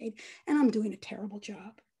last decade. And I'm doing a terrible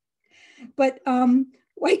job. But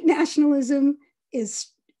white nationalism is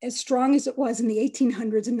as strong as it was in the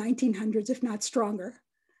 1800s and 1900s, if not stronger.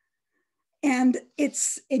 And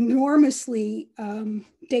it's enormously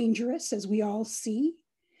dangerous, as we all see.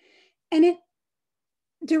 And it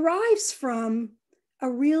derives from a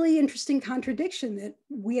really interesting contradiction that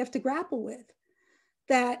we have to grapple with,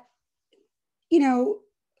 that,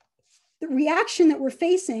 the reaction that we're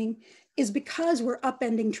facing is because we're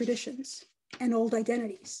upending traditions and old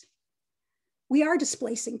identities. We are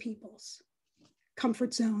displacing people's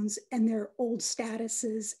comfort zones and their old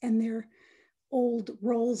statuses and their old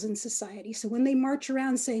roles in society. So when they march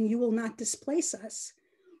around saying, "You will not displace us,"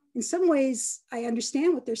 in some ways, I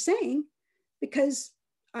understand what they're saying, because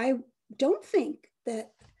I don't think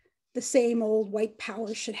that the same old white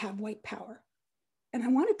power should have white power. And I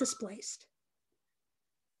want it displaced,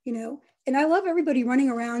 And I love everybody running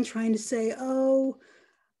around trying to say, oh,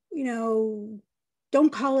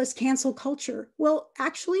 don't call us cancel culture. Well,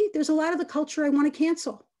 actually, there's a lot of the culture I want to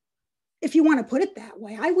cancel. If you want to put it that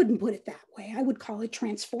way, I wouldn't put it that way. I would call it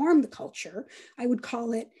transform the culture. I would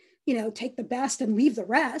call it, take the best and leave the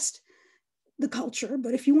rest, the culture.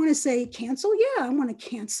 But if you want to say cancel, yeah, I want to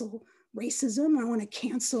cancel racism. I want to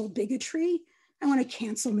cancel bigotry. I want to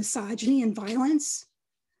cancel misogyny and violence.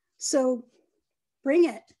 So bring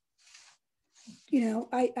it.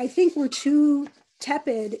 I think we're too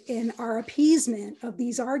tepid in our appeasement of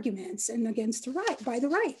these arguments and against the right, by the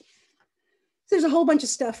right. There's a whole bunch of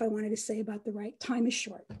stuff I wanted to say about the right. Time is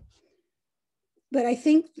short. But I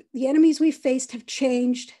think the enemies we faced have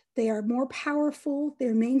changed. They are more powerful,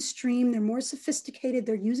 they're mainstream, they're more sophisticated,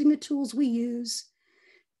 they're using the tools we use.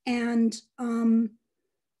 And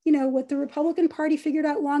what the Republican Party figured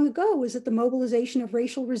out long ago was that the mobilization of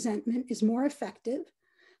racial resentment is more effective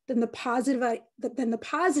than the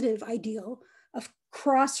positive ideal of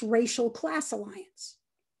cross-racial class alliance.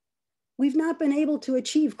 We've not been able to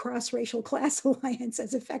achieve cross-racial class alliance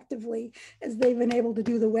as effectively as they've been able to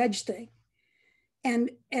do the wedge thing. And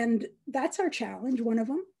that's our challenge, one of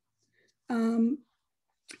them.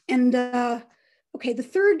 Okay, the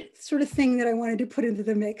third sort of thing that I wanted to put into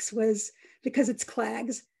the mix was, because it's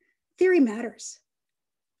CLAGS, theory matters.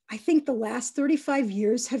 I think the last 35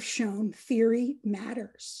 years have shown theory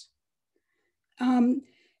matters.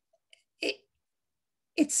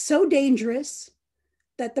 It's so dangerous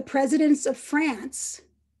that the president of France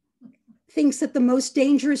thinks that the most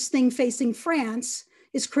dangerous thing facing France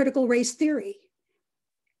is critical race theory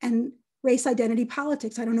and race identity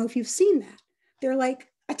politics. I don't know if you've seen that. They're like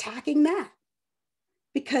attacking that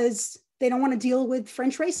because they don't want to deal with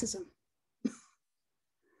French racism.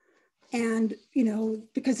 And,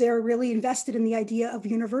 because they're really invested in the idea of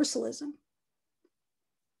universalism,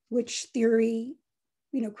 which theory,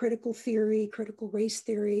 critical theory, critical race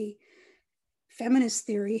theory, feminist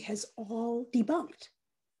theory has all debunked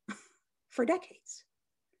for decades,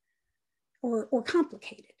 or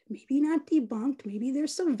complicated. Maybe not debunked, maybe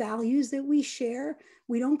there's some values that we share.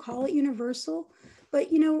 We don't call it universal, but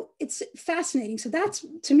it's fascinating. So that's,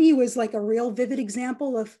 to me, was like a real vivid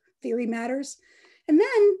example of theory matters. And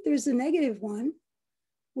then there's the negative one,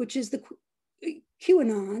 which is the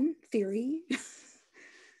QAnon theory.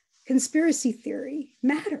 Conspiracy theory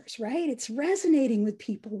matters, right? It's resonating with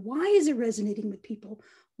people. Why is it resonating with people?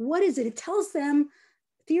 What is it? It tells them,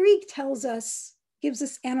 theory tells us, gives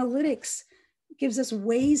us analytics, gives us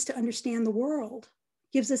ways to understand the world,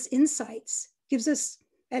 gives us insights, gives us,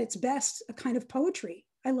 at its best, a kind of poetry.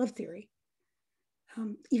 I love theory.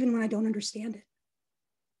 even when I don't understand it.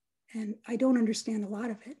 And I don't understand a lot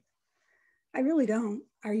of it. I really don't.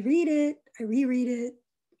 I read it, I reread it.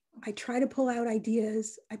 I try to pull out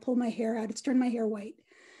ideas. I pull my hair out. It's turned my hair white.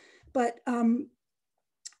 But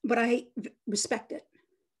I respect it,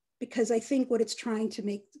 because I think what it's trying to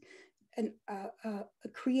make and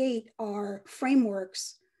create are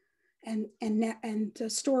frameworks and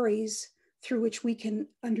stories through which we can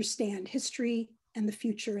understand history and the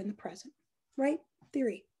future and the present, right?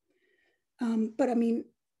 Theory. But I mean,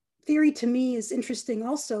 theory to me is interesting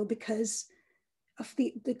also because of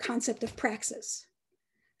the concept of praxis.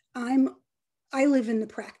 I live in the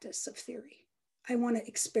practice of theory. I want to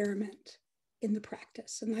experiment in the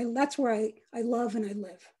practice. And that's where I love and I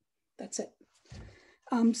live. That's it.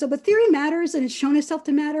 But theory matters, and it's shown itself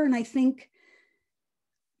to matter. And I think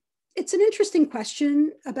it's an interesting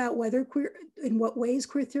question about whether in what ways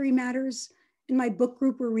queer theory matters. In my book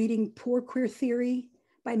group, we're reading Poor Queer Theory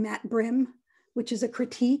by Matt Brim, which is a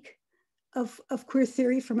critique of queer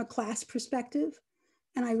theory from a class perspective.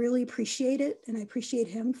 And I really appreciate it. And I appreciate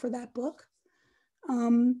him for that book.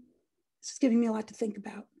 It's giving me a lot to think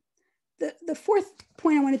about. The fourth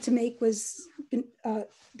point I wanted to make was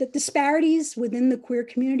that disparities within the queer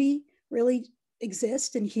community really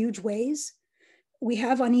exist in huge ways. We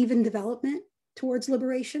have uneven development towards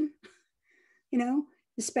liberation. You know,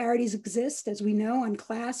 disparities exist, as we know, on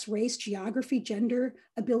class, race, geography, gender,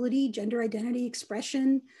 ability, gender identity,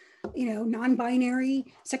 expression, you know,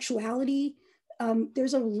 non-binary, sexuality.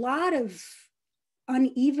 There's a lot of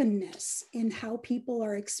unevenness in how people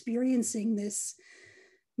are experiencing this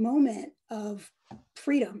moment of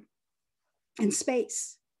freedom and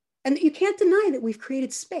space. And you can't deny that we've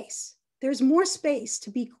created space. There's more space to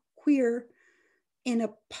be queer in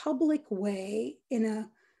a public way, in a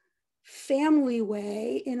family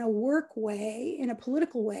way, in a work way, in a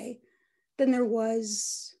political way than there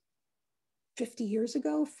was 50 years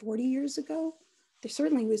ago, 40 years ago. There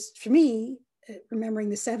certainly was, for me, remembering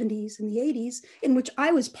the 70s and the 80s, in which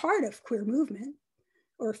I was part of queer movement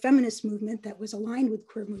or a feminist movement that was aligned with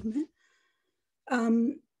queer movement.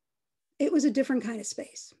 It was a different kind of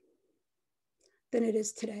space than it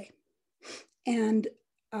is today. And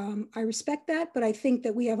I respect that, but I think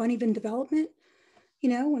that we have uneven development, you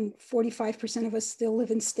know, when 45% of us still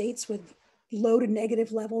live in states with low to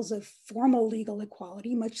negative levels of formal legal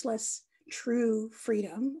equality, much less true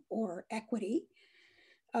freedom or equity.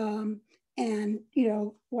 And, you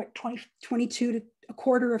know, what, 22 to a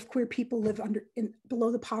quarter of queer people live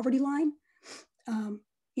below the poverty line. You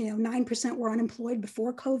know, 9% were unemployed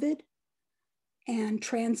before COVID, and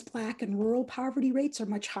trans, Black, and rural poverty rates are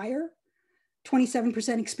much higher.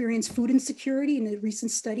 27% experience food insecurity in a recent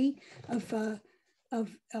study of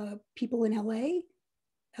people in LA.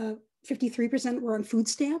 53% were on food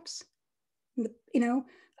stamps. You know,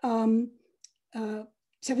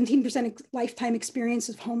 17% lifetime experience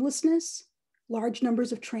of homelessness, large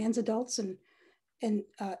numbers of trans adults and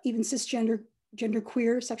even cisgender,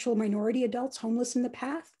 genderqueer, sexual minority adults homeless in the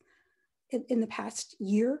past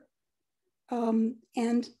year, and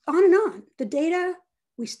on and on. The data,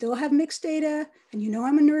 we still have mixed data, and you know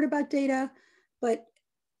I'm a nerd about data, but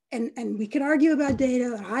and we can argue about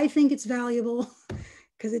data. I think it's valuable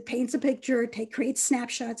because it paints a picture, creates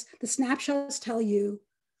snapshots. The snapshots tell you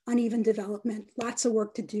uneven development, lots of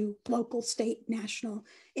work to do, local, state, national,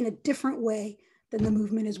 in a different way than the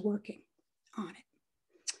movement is working on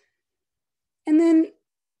it. And then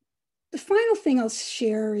the final thing I'll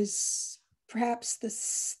share is perhaps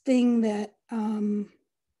this thing that, you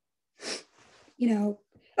know,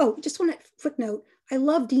 oh, just want to footnote, I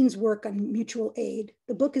love Dean's work on mutual aid.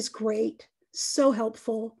 The book is great, so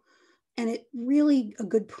helpful, and it really a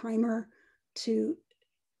good primer to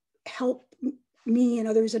help me and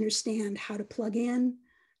others understand how to plug in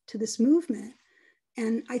to this movement.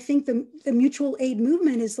 And I think the mutual aid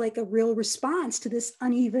movement is like a real response to this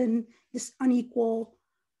unequal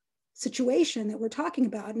situation that we're talking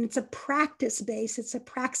about. And it's a practice-based, it's a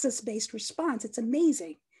praxis-based response. It's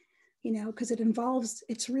amazing, you know, because it involves,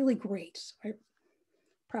 it's really great. So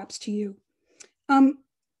props to you.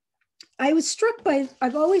 I was struck by,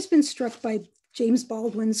 I've always been struck by James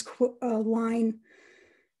Baldwin's line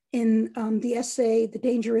in the essay, The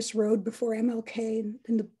Dangerous Road Before MLK,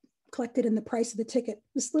 collected in The Price of the Ticket.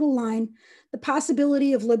 This little line, the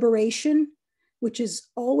possibility of liberation, which is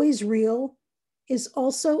always real, is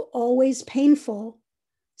also always painful,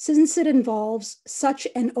 since it involves such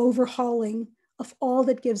an overhauling of all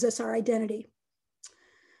that gives us our identity.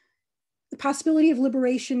 The possibility of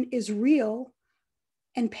liberation is real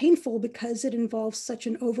and painful because it involves such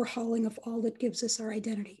an overhauling of all that gives us our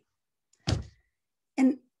identity.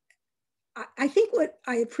 And I think what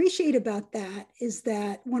I appreciate about that is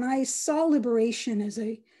that when I saw liberation as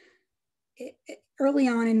early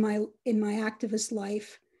on in my activist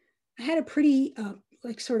life, I had a pretty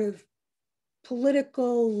like sort of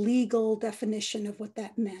political, legal definition of what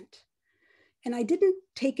that meant. And I didn't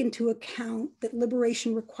take into account that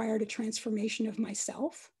liberation required a transformation of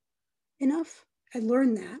myself enough. I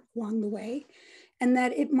learned that along the way, and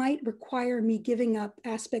that it might require me giving up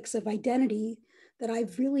aspects of identity that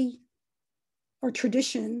I've really, or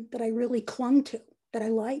tradition that I really clung to, that I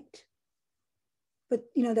liked. But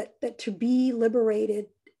you know, that to be liberated,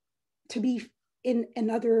 to be in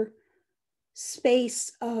another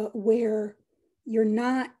space where you're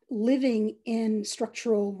not living in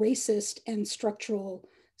structural racist and structural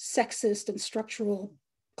sexist and structural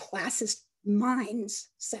classist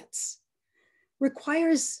mindsets,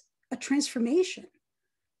 requires a transformation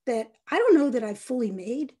that I don't know that I've fully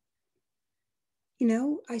made. You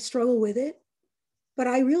know, I struggle with it, but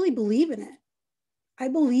I really believe in it. I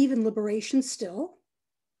believe in liberation still.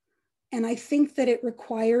 And I think that it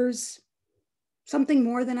requires something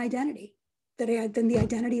more than identity, than the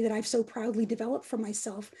identity that I've so proudly developed for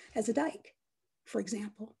myself as a dyke, for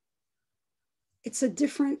example. It's a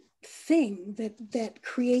different thing that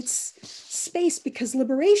creates space, because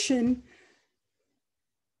liberation,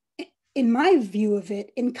 in my view of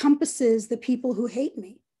it, encompasses the people who hate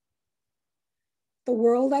me. The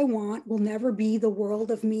world I want will never be the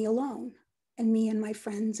world of me alone and me and my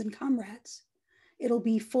friends and comrades. It'll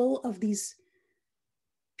be full of these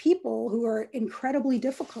people who are incredibly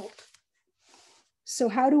difficult. So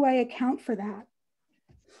how do I account for that?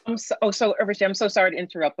 So Urvashi, I'm so sorry to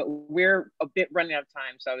interrupt, but we're a bit running out of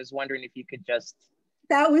time. So I was wondering if you could just.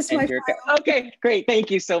 That was my final. Okay, great.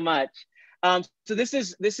 Thank you so much. So this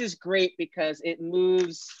is great because it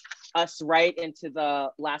moves us right into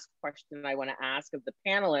the last question I want to ask of the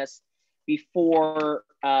panelists before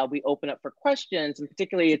we open up for questions. And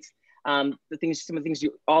particularly, it's some of the things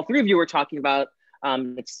all three of you were talking about.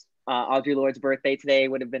 It's Audre Lorde's birthday today,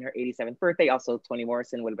 would have been her 87th birthday. Also, Toni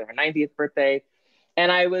Morrison would have been her 90th birthday. And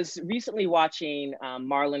I was recently watching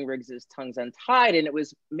Marlon Riggs's Tongues Untied, and it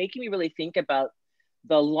was making me really think about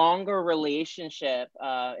the longer relationship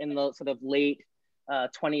in the sort of late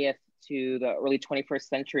 20th to the early 21st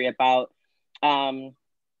century about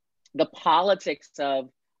the politics of,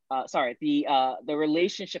 the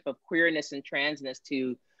relationship of queerness and transness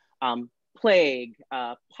to plague,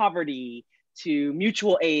 poverty, to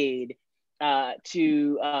mutual aid,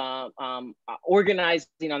 to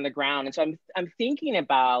organizing on the ground. And so I'm thinking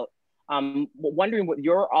about, wondering what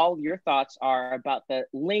all your thoughts are about the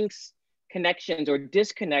links, connections, or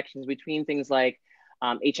disconnections between things like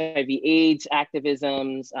HIV/AIDS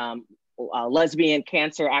activisms, lesbian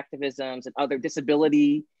cancer activisms, and other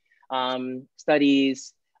disability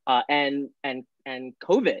studies, and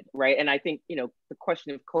COVID, right? And I think, you know, the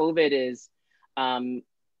question of COVID is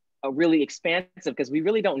really expansive, because we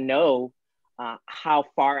really don't know how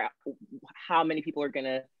many people are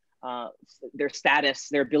gonna, their status,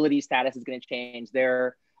 their ability status is gonna change,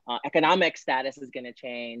 their economic status is gonna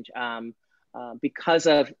change because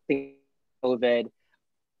of COVID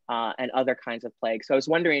and other kinds of plagues. So I was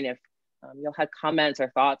wondering if you'll have comments or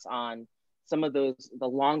thoughts on some of the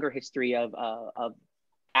longer history of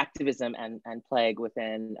activism and plague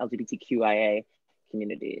within LGBTQIA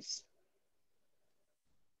communities.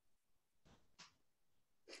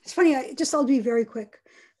 It's funny, I'll be very quick.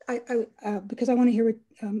 Because I want to hear what,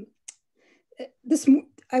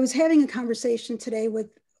 I was having a conversation today with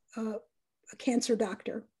a cancer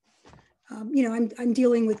doctor. You know, I'm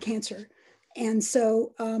dealing with cancer. And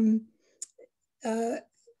so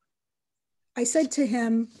I said to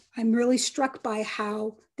him, I'm really struck by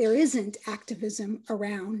how there isn't activism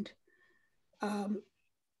around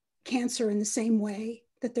cancer in the same way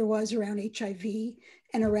that there was around HIV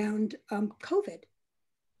and around COVID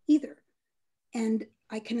either. And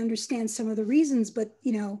I can understand some of the reasons, but,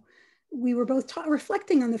 you know, we were both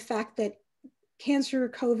reflecting on the fact that cancer,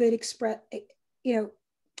 COVID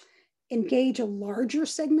engage a larger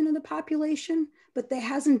segment of the population, but there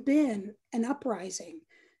hasn't been an uprising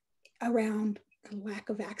around the lack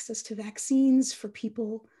of access to vaccines for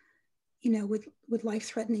people, you know, with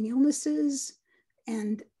life-threatening illnesses,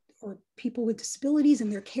 or people with disabilities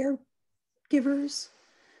and their caregivers.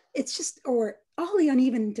 It's just, or all the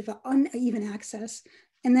uneven access.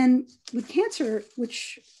 And then with cancer,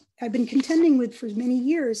 which I've been contending with for many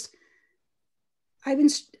years,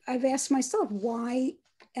 I've asked myself, why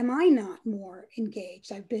am I not more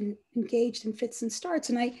engaged? I've been engaged in fits and starts,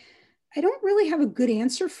 and I don't really have a good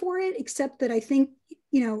answer for it, except that I think,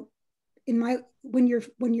 you know, when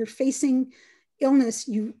you're facing illness,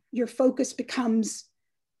 your focus becomes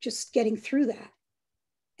just getting through that.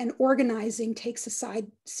 And organizing takes a side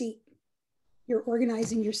seat. You're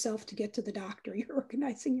organizing yourself to get to the doctor. You're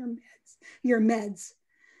organizing your meds.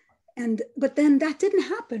 But then that didn't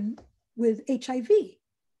happen with HIV.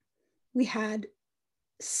 We had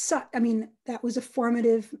that was a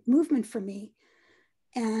formative movement for me.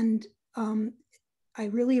 And I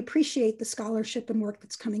really appreciate the scholarship and work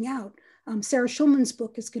that's coming out. Sarah Schulman's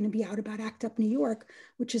book is going to be out about ACT UP New York,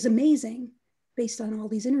 which is amazing based on all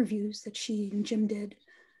these interviews that she and Jim did.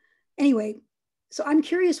 Anyway, so I'm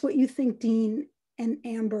curious what you think, Dean and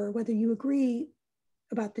Amber, whether you agree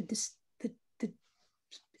about the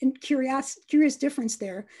curious difference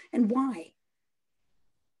there and why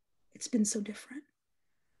it's been so different.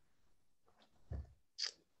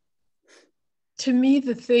 To me,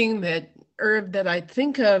 the thing that I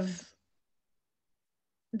think of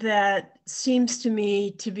that seems to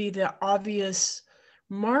me to be the obvious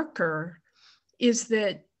marker is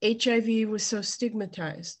that HIV was so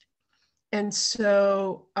stigmatized and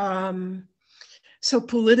so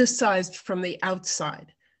politicized from the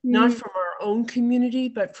outside, not from our own community,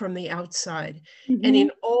 but from the outside. And in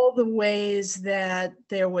all the ways that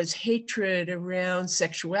there was hatred around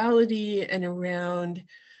sexuality and around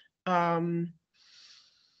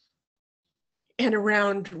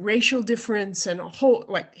racial difference and a whole,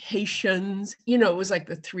 like Haitians, it was like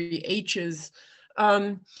the 3 H's,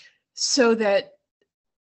 so that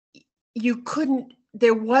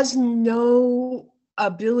there was no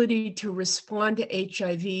ability to respond to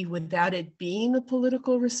HIV without it being a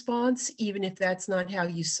political response, even if that's not how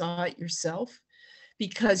you saw it yourself,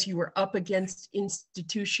 because you were up against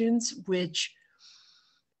institutions which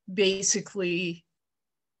basically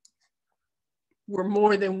were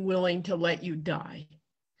more than willing to let you die.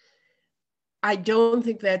 I don't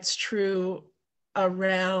think that's true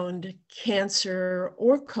around cancer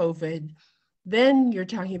or COVID. Then you're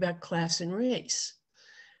talking about class and race,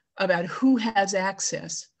 about who has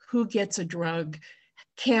access, who gets a drug,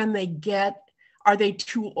 are they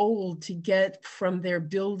too old to get from their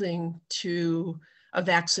building to a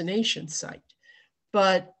vaccination site?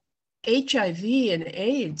 But HIV and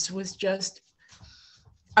AIDS was just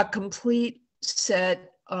a complete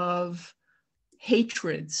set of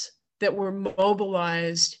hatreds that were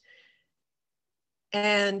mobilized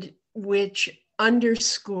and which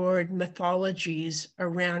underscored mythologies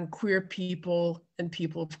around queer people and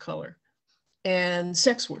people of color and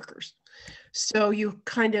sex workers. So you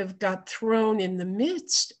kind of got thrown in the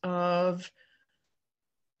midst of,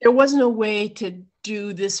 there wasn't a way to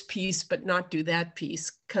do this piece but not do that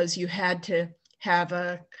piece, because you had to have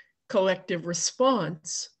a collective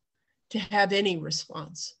response to have any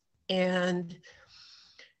response. And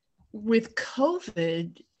with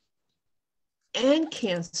COVID and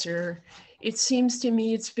cancer, it seems to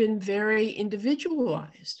me it's been very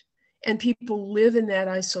individualized and people live in that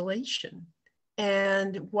isolation.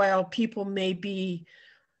 And while people may be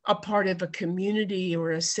a part of a community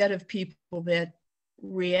or a set of people that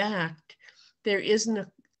react, there isn't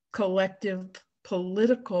a collective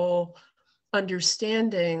political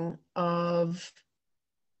understanding of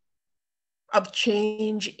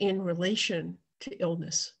change in relation to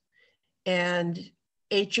illness. And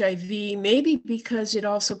HIV, maybe because it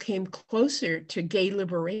also came closer to gay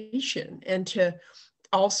liberation and to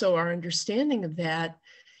also our understanding of that,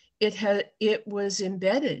 it was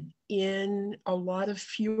embedded in a lot of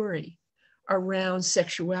fury around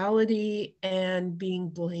sexuality and being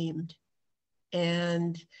blamed.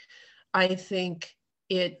 And I think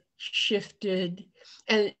it shifted,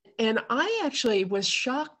 and I actually was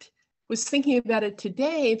shocked, was thinking about it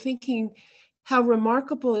today, thinking how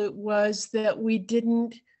remarkable it was that we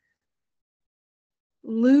didn't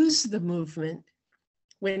lose the movement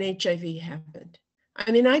when HIV happened.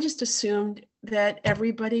 I mean, I just assumed that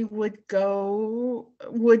everybody would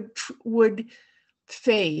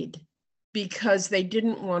fade because they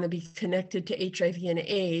didn't want to be connected to HIV and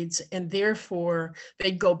AIDS, and therefore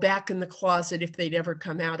they'd go back in the closet if they'd ever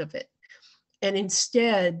come out of it. And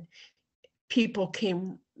instead, people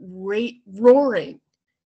came roaring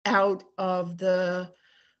out of the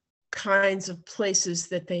kinds of places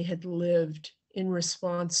that they had lived in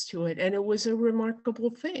response to it. And it was a remarkable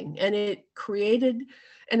thing. And it created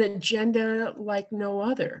an agenda like no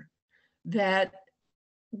other that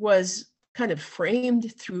was kind of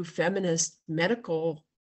framed through feminist medical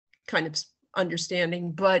kind of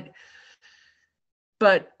understanding, but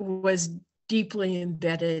was deeply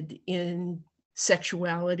embedded in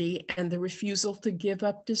sexuality and the refusal to give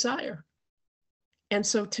up desire. And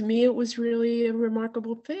so to me, it was really a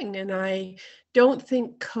remarkable thing. And I don't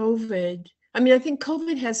think COVID I mean, I think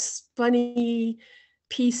COVID has funny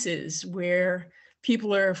pieces where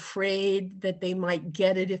people are afraid that they might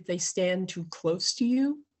get it if they stand too close to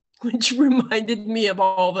you, which reminded me of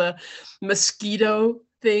all the mosquito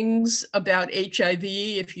things about HIV.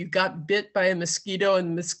 If you got bit by a mosquito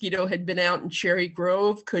and the mosquito had been out in Cherry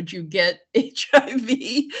Grove, could you get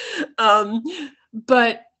HIV?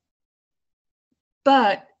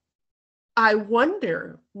 But I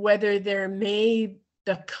wonder whether there may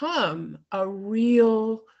become a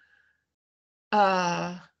real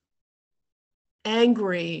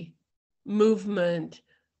angry movement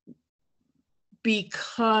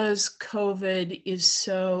because COVID is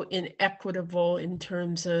so inequitable in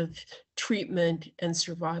terms of treatment and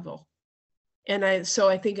survival. And so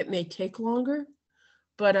I think it may take longer,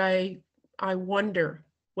 but I wonder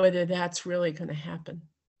whether that's really going to happen.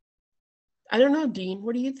 I don't know, Dean,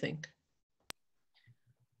 what do you think?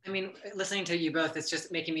 I mean, listening to you both, it's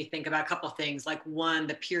just making me think about a couple of things. Like one,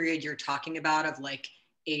 the period you're talking about of like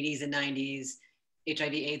 80s and 90s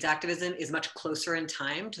HIV/AIDS activism is much closer in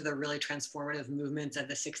time to the really transformative movements of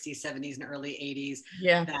the 60s, 70s, and early 80s.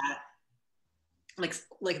 Yeah. That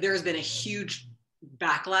like there has been a huge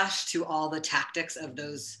backlash to all the tactics of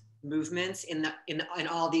those movements in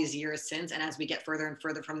all these years since. And as we get further and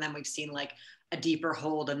further from them, we've seen like a deeper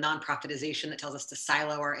hold of nonprofitization that tells us to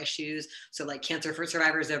silo our issues. So like cancer for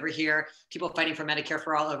survivors over here, people fighting for Medicare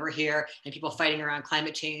for all over here, and people fighting around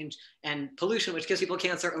climate change and pollution, which gives people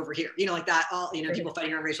cancer over here. You know, like that, all, you know, people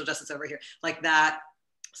fighting around racial justice over here. Like that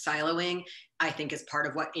siloing, I think, is part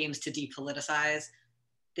of what aims to depoliticize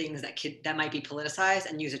things that might be politicized,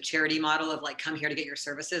 and use a charity model of like, come here to get your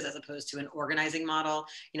services, as opposed to an organizing model.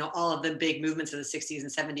 You know, all of the big movements of the 60s and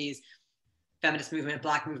 70s, feminist movement,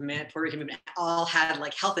 Black movement, Puerto Rican movement, all had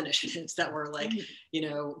like health initiatives that were like, you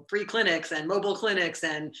know, free clinics and mobile clinics.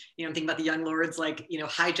 And, you know, I'm thinking about the Young Lords, like, you know,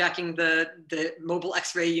 hijacking the mobile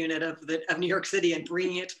X-ray unit of New York City and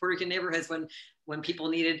bringing it to Puerto Rican neighborhoods when people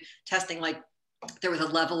needed testing. Like, there was a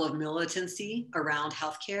level of militancy around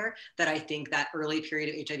healthcare that I think that early period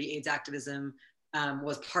of HIV/AIDS activism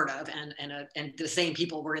was part of, and the same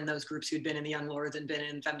people were in those groups who'd been in the Young Lords and been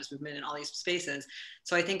in feminist movement and all these spaces.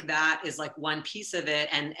 So I think that is like one piece of it,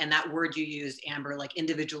 and that word you used, Amber, like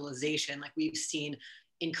individualization, like we've seen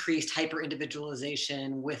increased hyper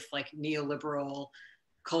individualization with like neoliberal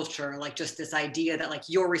culture, like just this idea that like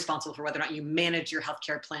you're responsible for whether or not you manage your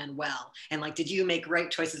healthcare plan well, and like did you make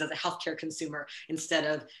right choices as a healthcare consumer, instead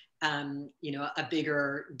of you know, a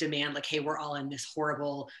bigger demand like, hey, we're all in this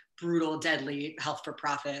horrible, brutal, deadly health for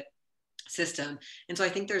profit system. And so I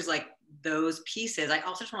think there's like those pieces. I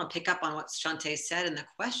also just want to pick up on what Shanté said in the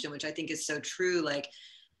question, which I think is so true. Like,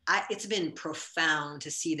 it's been profound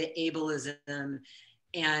to see the ableism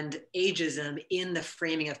and ageism in the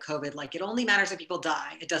framing of COVID. Like, it only matters if people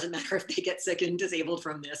die. It doesn't matter if they get sick and disabled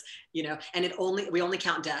from this, you know, and we only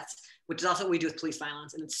count deaths, which is also what we do with police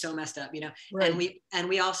violence. And it's so messed up, you know. Right. And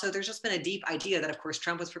we also, there's just been a deep idea that of course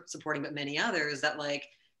Trump was supporting, but many others, that like,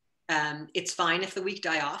 it's fine if the weak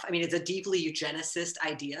die off. I mean, it's a deeply eugenicist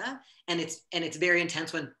idea, and it's very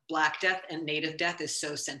intense when Black death and Native death is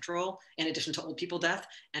so central, in addition to old people death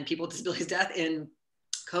and people with disabilities death in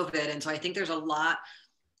COVID. And so I think there's a lot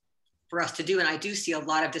for us to do. And I do see a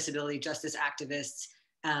lot of disability justice activists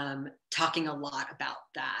talking a lot about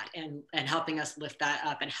that, and helping us lift that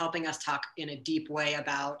up, and helping us talk in a deep way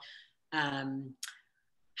about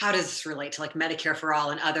how does this relate to like Medicare for all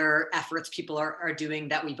and other efforts people are doing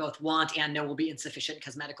that we both want and know will be insufficient,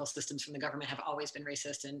 because medical systems from the government have always been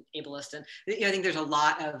racist and ableist. And you know, I think there's a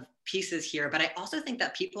lot of pieces here, but I also think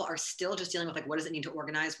that people are still just dealing with like, what does it mean to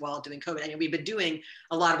organize while doing COVID? I mean, we've been doing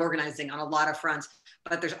a lot of organizing on a lot of fronts,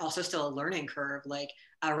 but there's also still a learning curve like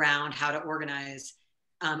around how to organize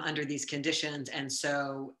under these conditions. And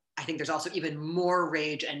so I think there's also even more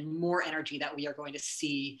rage and more energy that we are going to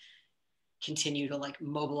see continue to like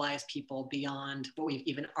mobilize people beyond what we've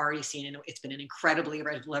even already seen. And it's been an incredibly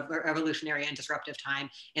revolutionary and disruptive time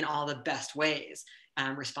in all the best ways,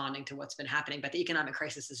 responding to what's been happening. But the economic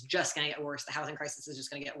crisis is just going to get worse. The housing crisis is just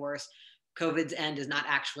going to get worse. COVID's end is not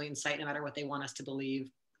actually in sight, no matter what they want us to believe.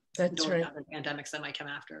 That's right. Other pandemics that might come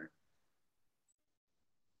after.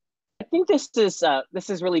 I think this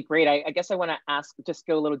is really great. I guess I want to just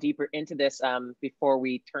go a little deeper into this before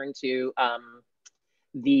we turn to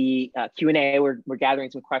the Q&A. We're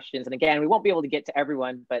gathering some questions, and again, we won't be able to get to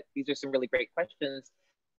everyone, but these are some really great questions.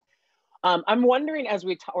 I'm wondering, as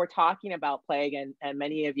we're talking about plague, and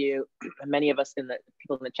many of you, many of us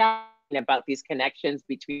people in the chat, about these connections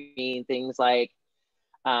between things like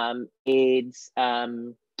AIDS,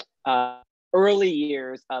 early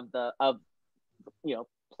years of you know,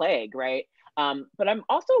 plague, right? But I'm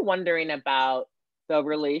also wondering about the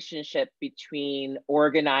relationship between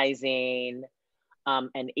organizing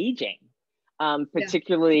and aging,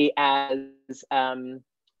 particularly as,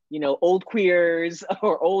 you know, old queers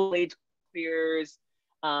or old age queers,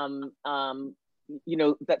 you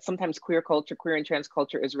know, that sometimes queer culture, queer and trans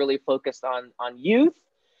culture is really focused on youth.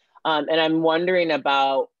 And I'm wondering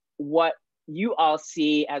about what you all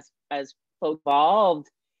see as folks involved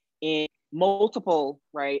in multiple,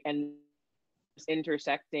 right, and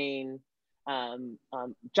intersecting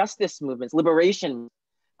justice movements, liberation,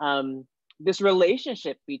 this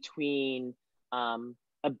relationship between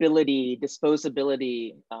ability,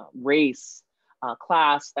 disposability, race,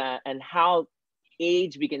 class, and how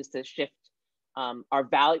age begins to shift our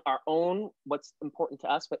value, our own, what's important to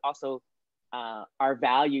us, but also our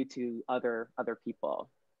value to other people.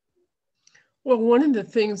 Well, one of the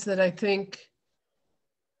things that I think,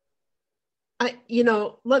 you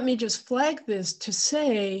know, let me just flag this to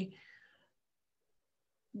say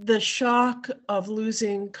the shock of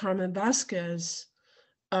losing Carmen Vasquez,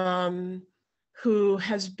 who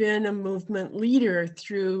has been a movement leader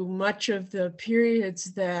through much of the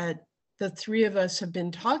periods that the three of us have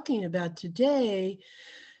been talking about today,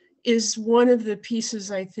 is one of the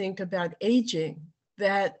pieces I think about aging,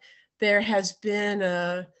 that there has been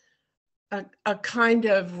a kind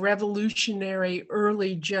of revolutionary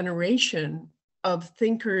early generation of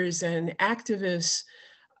thinkers and activists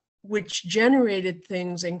which generated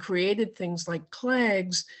things and created things like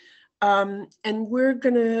CLAGS, and we're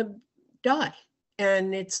gonna die.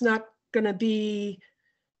 And it's not gonna be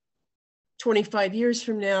 25 years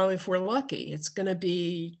from now if we're lucky. It's gonna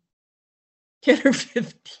be 10 or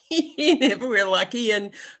 15 if we're lucky,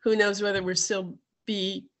 and who knows whether we'll still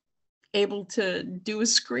be able to do a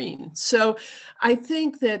screen. So I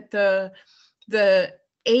think that the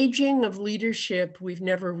aging of leadership we've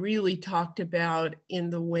never really talked about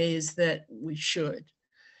in the ways that we should,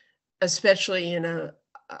 especially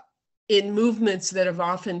in movements that have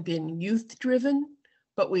often been youth driven,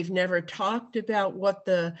 but we've never talked about what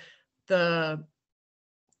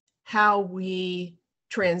how we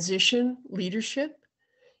transition leadership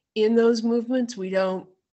in those movements. We don't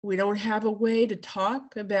have a way to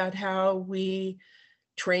talk about how we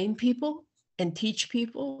train people and teach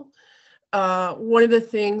people. One of the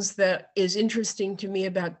things that is interesting to me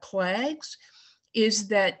about CLAGS is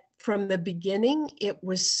that from the beginning,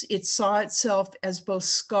 it saw itself as both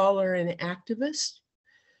scholar and activist,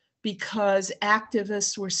 because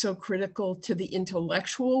activists were so critical to the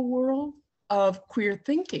intellectual world of queer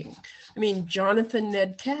thinking. I mean, Jonathan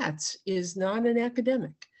Ned Katz is not an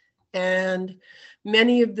academic, and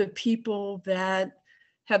many of the people that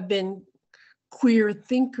have been queer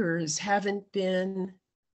thinkers haven't been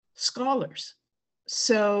scholars.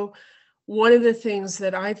 So one of the things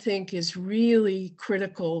that I think is really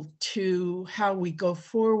critical to how we go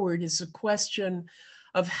forward is a question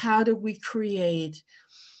of how do we create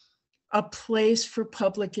a place for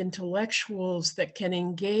public intellectuals that can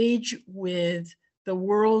engage with the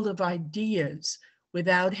world of ideas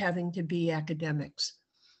without having to be academics.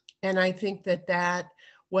 And I think that that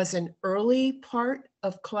was an early part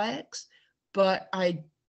of CLAGS, but I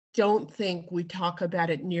don't think we talk about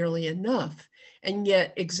it nearly enough. And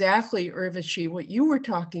yet exactly, Urvashi, what you were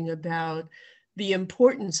talking about, the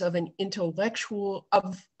importance of an intellectual,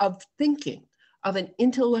 of thinking, of an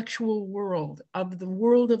intellectual world, of the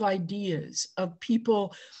world of ideas, of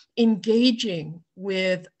people engaging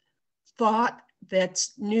with thought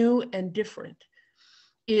that's new and different,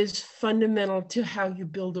 is fundamental to how you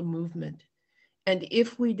build a movement. And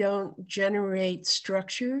if we don't generate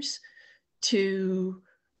structures to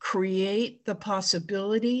create the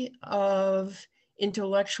possibility of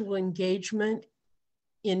intellectual engagement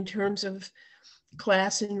in terms of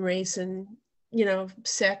class and race and, you know,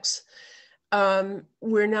 sex,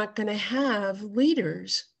 we're not going to have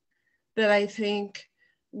leaders that I think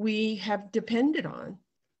we have depended on,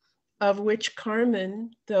 of which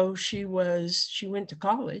Carmen, though she went to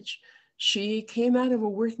college, she came out of a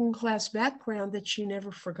working class background that she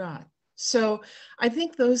never forgot. So I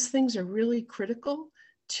think those things are really critical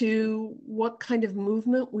to what kind of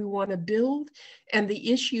movement we want to build and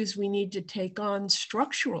the issues we need to take on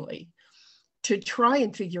structurally to try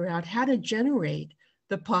and figure out how to generate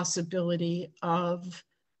the possibility of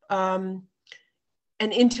an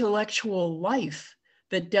intellectual life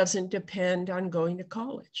that doesn't depend on going to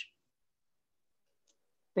college.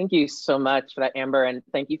 Thank you so much for that, Amber, and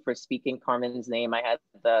thank you for speaking Carmen's name. I had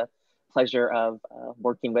the pleasure of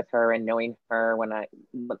working with her and knowing her when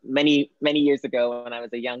many years ago when I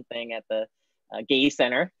was a young thing at the Gay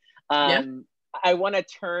Center. I want to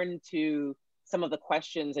turn to some of the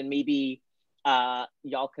questions and maybe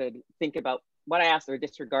y'all could think about what I asked or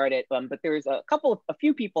disregard it. But there's a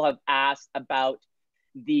few people have asked about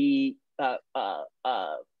the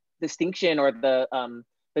distinction or the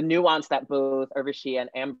nuance that both Urvashi and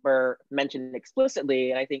Amber mentioned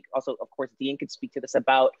explicitly. And I think also, of course, Dean could speak to this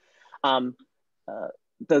about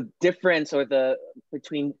the difference or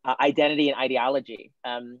between identity and ideology.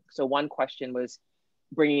 So one question was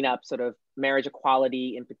bringing up sort of marriage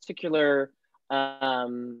equality in particular,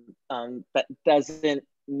 but doesn't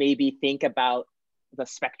maybe think about the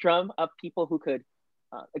spectrum of people who could,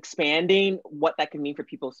 expanding what that can mean for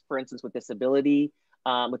people, for instance, with disabilities,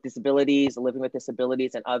 living with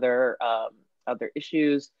disabilities and other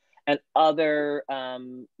issues. And another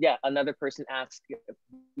person asked if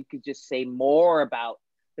we could just say more about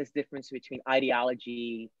this difference between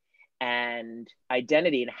ideology and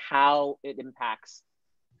identity and how it impacts,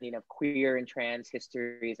 queer and trans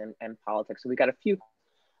histories and politics. So we got a few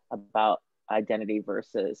about identity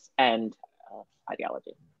versus and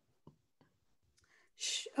ideology.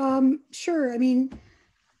 Sure. I mean,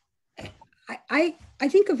 I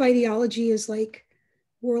think of ideology as like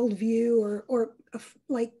worldview or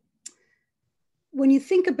like when you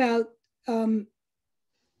think about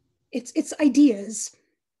it's ideas,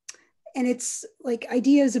 and it's like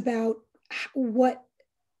ideas about what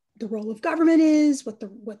the role of government is, what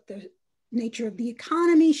the nature of the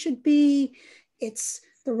economy should be. It's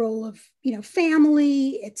the role of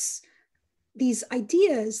family. It's these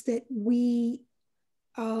ideas that we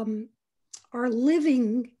are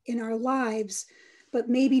living in our lives, but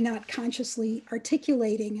maybe not consciously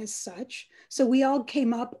articulating as such. So we all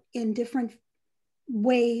came up in different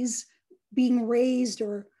ways, being raised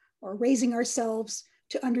or raising ourselves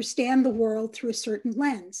to understand the world through a certain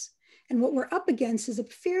lens. And what we're up against is a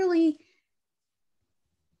fairly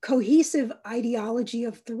cohesive ideology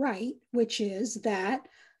of the right, which is that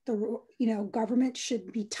government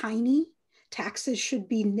should be tiny, taxes should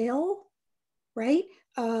be nil, right?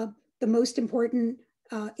 The most important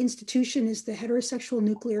institution is the heterosexual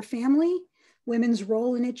nuclear family. Women's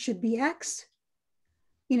role in it should be X.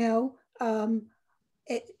 There's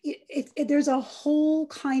a whole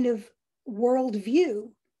kind of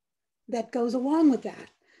worldview that goes along with that.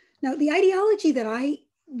 Now, the ideology that I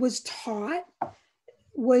was taught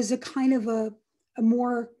was a kind of a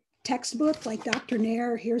more textbook, like Dr.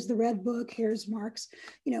 Nair, here's the red book, here's Marx,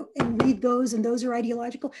 and read those, and those are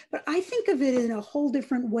ideological. But I think of it in a whole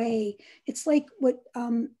different way. It's like what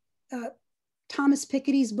Thomas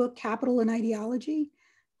Piketty's book, Capital and Ideology,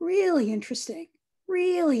 really interesting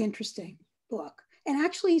book, and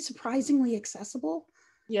actually surprisingly accessible.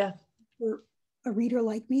 Yeah. For a reader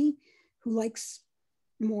like me who likes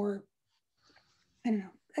more, I don't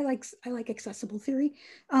know, I like accessible theory.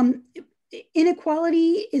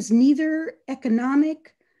 Inequality is neither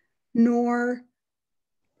economic nor,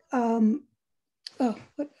 I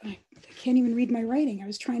can't even read my writing. I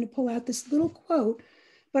was trying to pull out this little quote,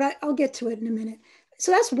 but I'll get to it in a minute.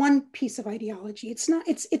 So that's one piece of ideology. It's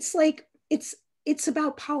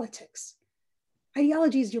about politics.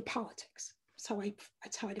 Ideology is your politics.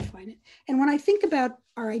 That's how I define it. And when I think about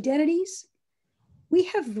our identities, we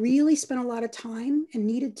have really spent a lot of time and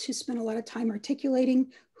needed to spend a lot of time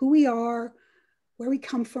articulating who we are, where we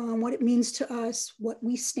come from, what it means to us, what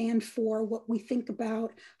we stand for, what we think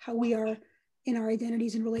about, how we are in our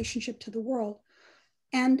identities in relationship to the world.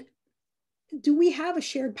 And do we have a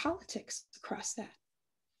shared politics across that?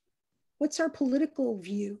 What's our political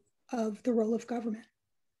view of the role of government?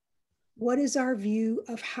 What is our view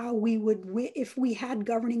of how we would, if we had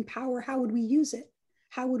governing power, how would we use it?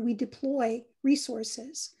 How would we deploy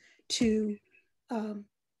resources to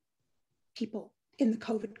people in the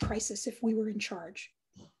COVID crisis if we were in charge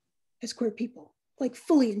as queer people, like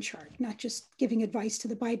fully in charge, not just giving advice to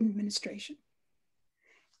the Biden administration?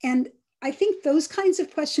 And I think those kinds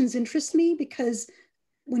of questions interest me, because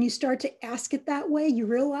when you start to ask it that way, you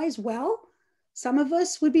realize, well, some of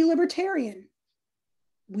us would be libertarian.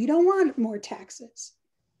 We don't want more taxes.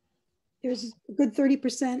 There's a good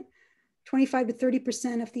 30%, 25 to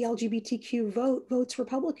 30% of the LGBTQ votes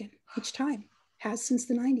Republican each time, has since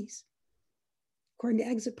the 90s, according to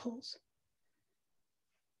exit polls.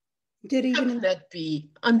 Did even How could that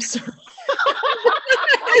be? I'm sorry.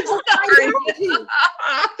 I'm sorry.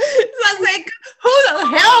 I was like, who the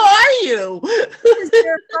hell are you? Because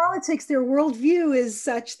their politics, their worldview is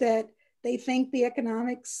such that they think the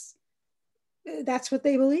economics, that's what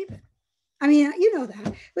they believe in. I mean, you know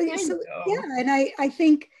that. But so, yeah, and I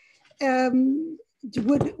think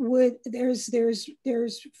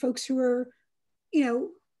there's folks who are,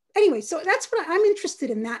 anyway, so that's what I'm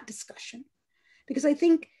interested in, that discussion, because I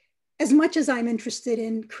think as much as I'm interested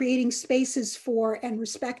in creating spaces for and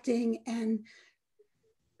respecting and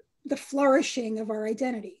the flourishing of our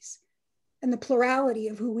identities and the plurality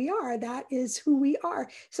of who we are, that is who we are.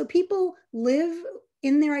 So people live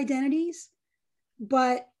in their identities,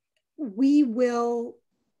 but we will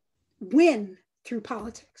win through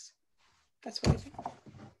politics. That's what I think.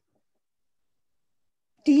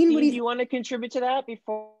 Dean, what do you want to contribute to that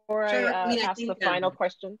before I ask the final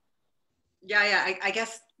question? Yeah, I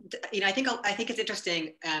guess, I think it's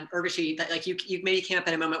interesting, Urvashi, that like you maybe came up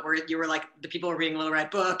in a moment where you were like, the people were reading Little Red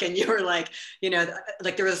Book, and you were like,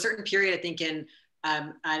 like there was a certain period, I think, in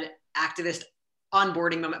an activist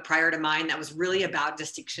onboarding moment prior to mine that was really about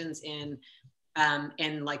distinctions in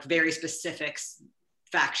like very specific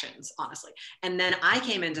factions, honestly. And then I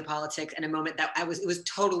came into politics in a moment that it was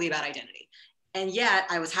totally about identity. And yet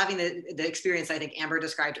I was having the experience I think Amber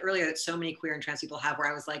described earlier that so many queer and trans people have, where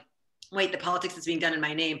I was like, wait, the politics that's being done in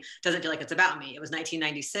my name doesn't feel like it's about me. It was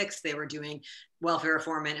 1996. They were doing welfare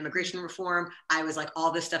reform and immigration reform. I was like,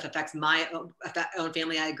 all this stuff affects my own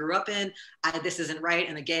family I grew up in. This isn't right.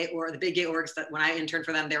 And the big gay orgs that when I interned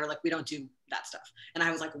for them, they were like, we don't do that stuff. And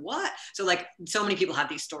I was like, what? So like, so many people have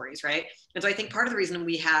these stories, right? And so I think part of the reason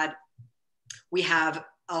we have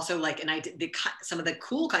also like, some of the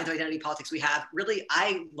cool kinds of identity politics we have, really,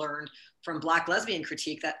 I learned from Black lesbian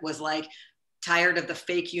critique that was like, tired of the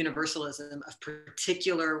fake universalism of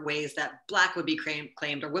particular ways that Black would be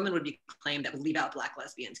claimed or women would be claimed that would leave out Black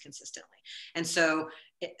lesbians consistently. And so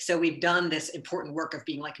we've done this important work of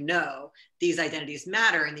being like, no, these identities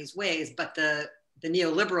matter in these ways, but the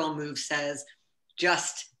neoliberal move says,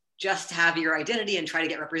 just have your identity and try to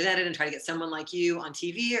get represented and try to get someone like you on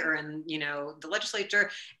TV or in, the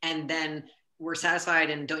legislature. And then we're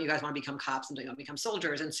satisfied. And don't you guys want to become cops and don't you want to become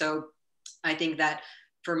soldiers? And so I think that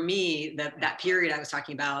for me, that period I was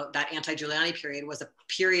talking about, that anti-Giuliani period, was a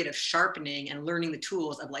period of sharpening and learning the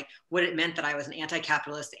tools of like what it meant that I was an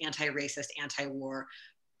anti-capitalist, anti-racist, anti-war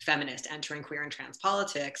feminist entering queer and trans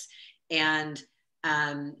politics. And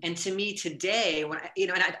to me today, when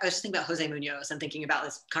and I was just thinking about Jose Munoz and thinking about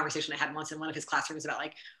this conversation I had once in one of his classrooms about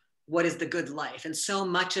like, what is the good life? And so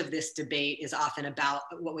much of this debate is often about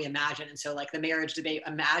what we imagine. And so like the marriage debate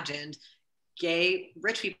imagined gay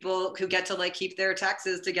rich people who get to like keep their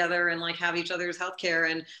taxes together and like have each other's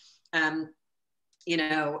healthcare and and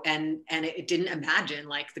it didn't imagine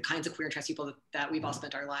like the kinds of queer and trans people that we've all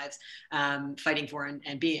spent our lives fighting for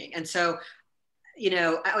and being. And so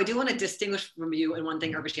I do want to distinguish from you in one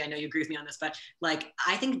thing, Urvashi, I know you agree with me on this, but like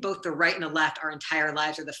I think both the right and the left our entire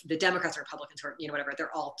lives, or the Democrats or Republicans, or whatever,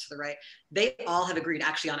 they're all to the right, they all have agreed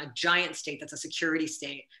actually on a giant state that's a security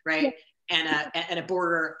state, right? Yeah. And a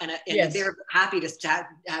border, and yes. They're happy to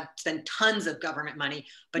have spend tons of government money,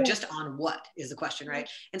 but just on what is the question, right?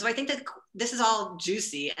 And so I think that this is all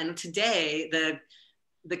juicy. And today,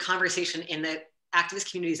 the conversation in the activist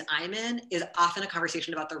communities I'm in is often a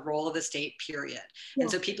conversation about the role of the state, period. Yeah.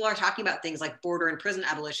 And so people are talking about things like border and prison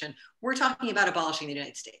abolition. We're talking about abolishing the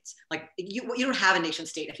United States. Like you don't have a nation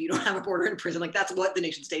state if you don't have a border and prison. Like that's what the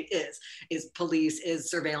nation state is police, is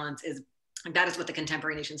surveillance, that is what the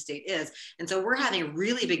contemporary nation state is. And so we're having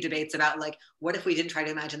really big debates about like, what if we didn't try to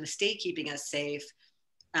imagine the state keeping us safe,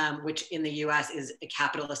 which in the US is a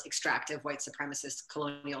capitalist, extractive, white supremacist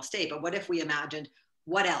colonial state. But what if we imagined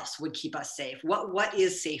what else would keep us safe? What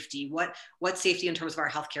is safety? What safety in terms of our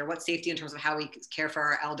healthcare? What safety in terms of how we care for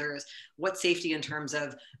our elders? What safety in terms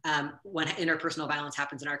of when interpersonal violence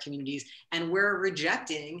happens in our communities? And we're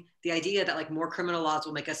rejecting the idea that like more criminal laws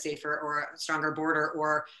will make us safer, or a stronger border,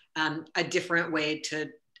 or a different way to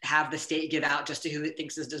have the state give out just to who it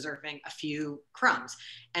thinks is deserving a few crumbs.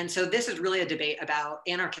 And so this is really a debate about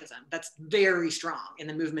anarchism that's very strong in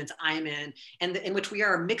the movements I'm in, and in which we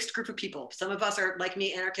are a mixed group of people. Some of us are like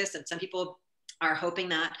me, anarchists, and some people are hoping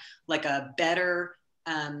that like a better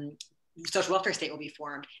social welfare state will be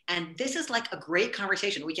formed. And this is like a great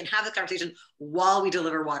conversation. We can have the conversation while we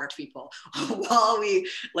deliver water to people, while we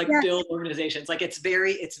like build organizations. Like it's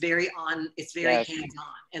very hands-on.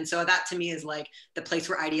 And so that to me is like the place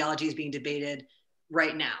where ideology is being debated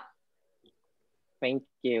right now. Thank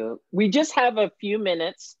you. We just have a few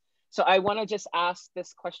minutes. So I want to just ask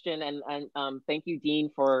this question, and thank you,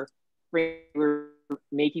 Dean, for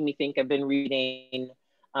making me think. I've been reading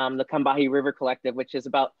the Combahee River Collective, which is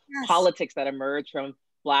about politics that emerge from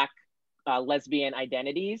Black lesbian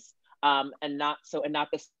identities, and not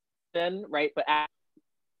the right, but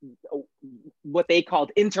what they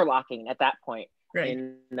called interlocking at that point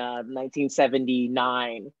in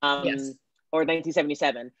 1979 or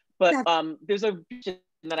 1977. But there's a vision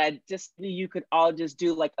that I just knew you could all just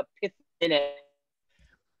do like a minute,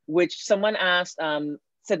 which someone asked,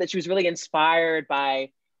 said that she was really inspired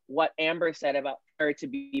by what Amber said about her to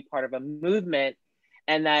be part of a movement,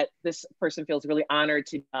 and that this person feels really honored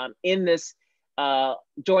to in this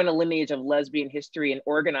join a lineage of lesbian history and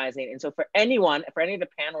organizing. And so for any of the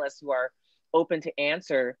panelists who are open to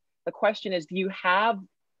answer, the question is, do you have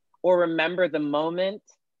or remember the moment,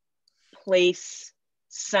 place,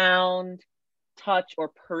 sound, touch, or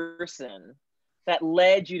person that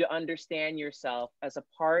led you to understand yourself as a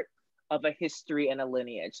part of a history and a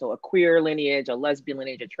lineage? So a queer lineage, a lesbian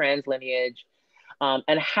lineage, a trans lineage,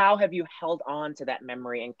 and how have you held on to that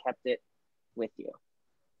memory and kept it with you?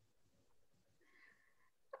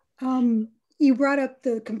 You brought up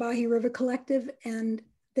the Combahee River Collective, and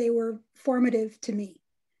they were formative to me.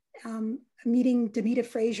 Meeting Demita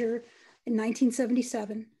Frazier in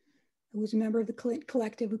 1977, who was a member of the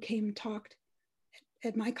collective, who came and talked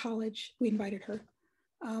at my college. We invited her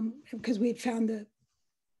because we had found the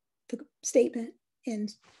statement in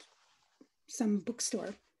some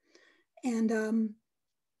bookstore. And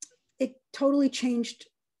it totally changed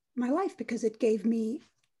my life because it gave me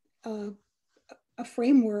a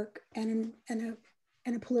framework and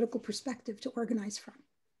a political perspective to organize from.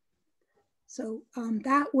 So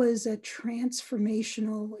that was a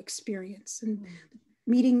transformational experience. And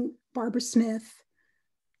meeting Barbara Smith,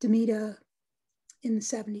 Demita in the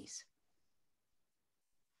 70s.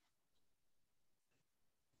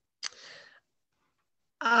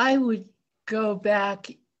 I would go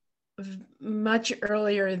back much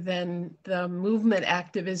earlier than the movement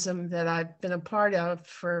activism that I've been a part of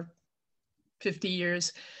for 50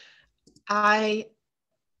 years. I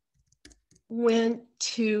went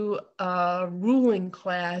to a ruling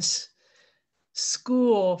class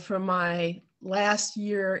school for my last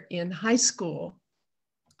year in high school.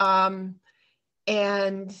 And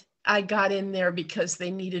I got in there because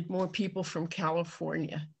they needed more people from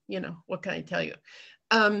California. You know, what can I tell you?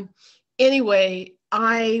 Anyway,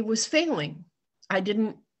 I was failing. I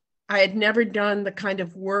had never done the kind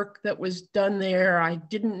of work that was done there. I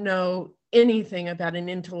didn't know anything about an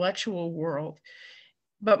intellectual world.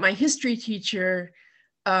 But my history teacher,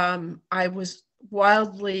 I was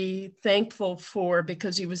wildly thankful for,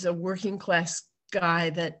 because he was a working class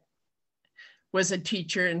guy that was a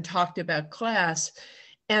teacher and talked about class.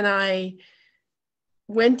 And I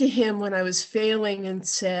went to him when I was failing and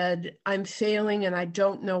said, I'm failing and I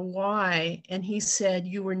don't know why. And he said,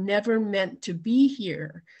 you were never meant to be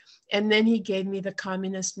here. And then he gave me the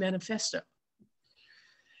Communist Manifesto.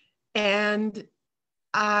 And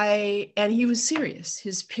he was serious.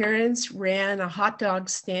 His parents ran a hot dog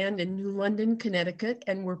stand in New London, Connecticut,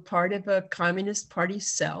 and were part of a Communist Party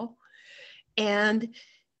cell. And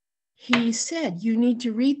he said, you need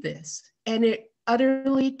to read this. And it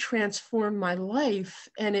utterly transformed my life.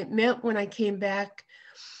 And it meant when I came back,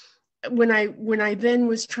 when I then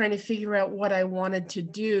was trying to figure out what I wanted to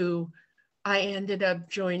do, I ended up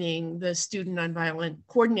joining the Student Nonviolent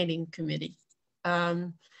Coordinating Committee.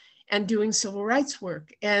 And doing civil rights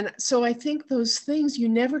work. And so I think those things, you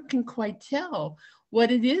never can quite tell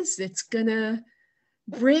what it is that's gonna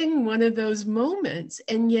bring one of those moments.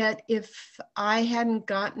 And yet, if I hadn't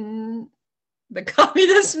gotten the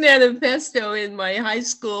Communist Manifesto in my high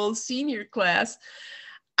school senior class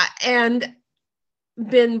and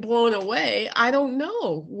been blown away, I don't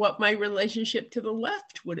know what my relationship to the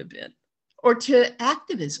left would have been, or to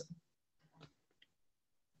activism.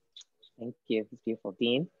 Thank you, it's beautiful.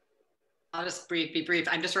 Dean? I'll just be brief.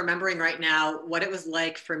 I'm just remembering right now what it was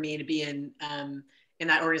like for me to be in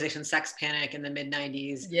that organization, Sex Panic, in the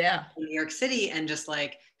mid-90s, yeah, in New York City, and just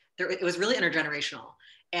like it was really intergenerational.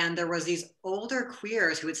 And there was these older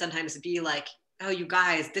queers who would sometimes be like, "Oh, you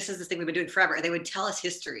guys, this is this thing we've been doing forever," and they would tell us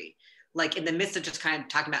history, like in the midst of just kind of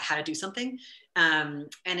talking about how to do something. And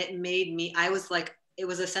it made me. I was like, it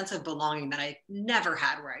was a sense of belonging that I never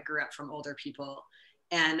had where I grew up from older people.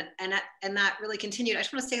 And that really continued. I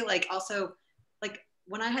just want to say, like, also, like,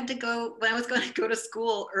 when I was going to go to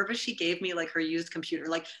school, Urvashi gave me like her used computer.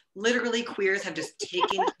 Like, literally, queers have just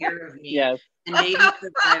taken care of me. Yes. And made me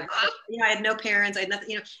survive. I had no parents. I had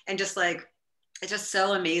nothing, and just like, it's just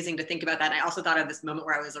so amazing to think about that. And I also thought of this moment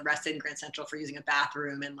where I was arrested in Grand Central for using a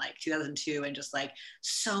bathroom in like 2002, and just like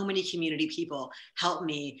so many community people helped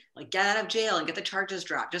me like get out of jail and get the charges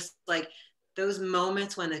dropped. Just like those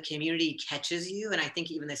moments when the community catches you. And I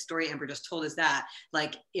think even the story Amber just told is that,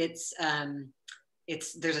 like, there's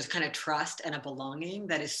a kind of trust and a belonging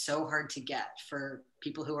that is so hard to get for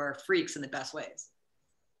people who are freaks in the best ways.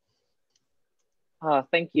 Oh,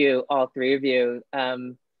 thank you, all three of you.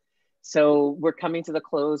 So we're coming to the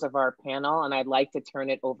close of our panel, and I'd like to turn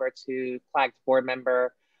it over to CLAGS board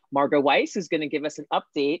member Margot Weiss, who's going to give us an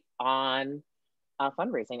update on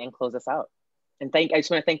fundraising and close us out. And I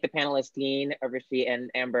just want to thank the panelists, Dean, Urvashi, and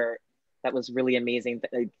Amber. That was really amazing.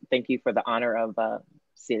 Thank you for the honor of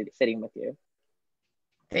sitting with you.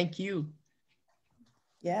 Thank you.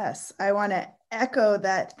 Yes, I want to echo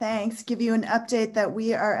that thanks, give you an update that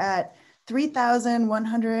we are at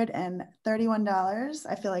 $3,131.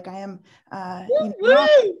 I feel like I am right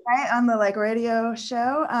on the radio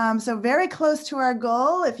show. So very close to our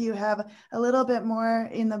goal. If you have a little bit more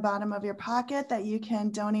in the bottom of your pocket that you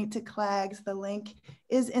can donate to CLAGS, the link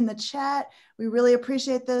is in the chat. We really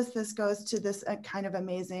appreciate this. This goes to this kind of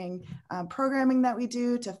amazing programming that we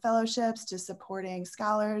do, to fellowships, to supporting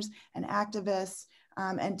scholars and activists,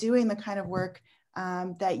 and doing the kind of work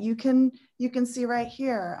that you can see right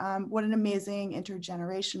here. What an amazing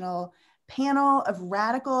intergenerational panel of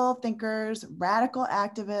radical thinkers, radical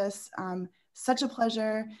activists. Such a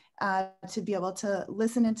pleasure to be able to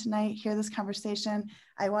listen in tonight, hear this conversation.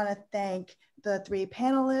 I want to thank the three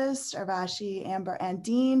panelists, Urvashi, Amber, and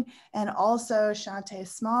Dean, and also Shanté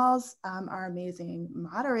Smalls, our amazing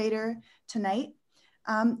moderator tonight.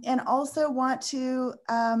 And also want to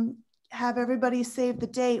have everybody save the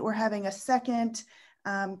date. We're having a second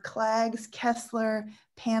CLAGS Kessler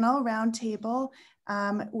panel roundtable,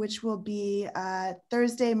 which will be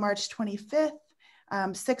Thursday, March 25th,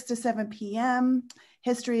 6 to 7 p.m.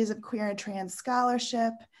 Histories of Queer and Trans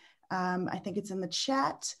Scholarship. I think it's in the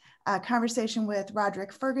chat. Conversation with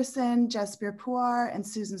Roderick Ferguson, Jasper Puar, and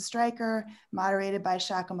Susan Stryker, moderated by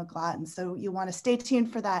Shaka McLaughlin. So you want to stay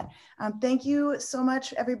tuned for that. Thank you so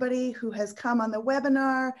much, everybody who has come on the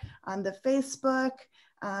webinar, on the Facebook,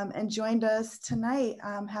 and joined us tonight.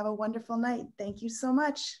 Have a wonderful night. Thank you so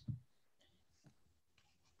much.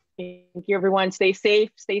 Thank you, everyone. Stay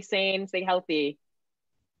safe, stay sane, stay healthy.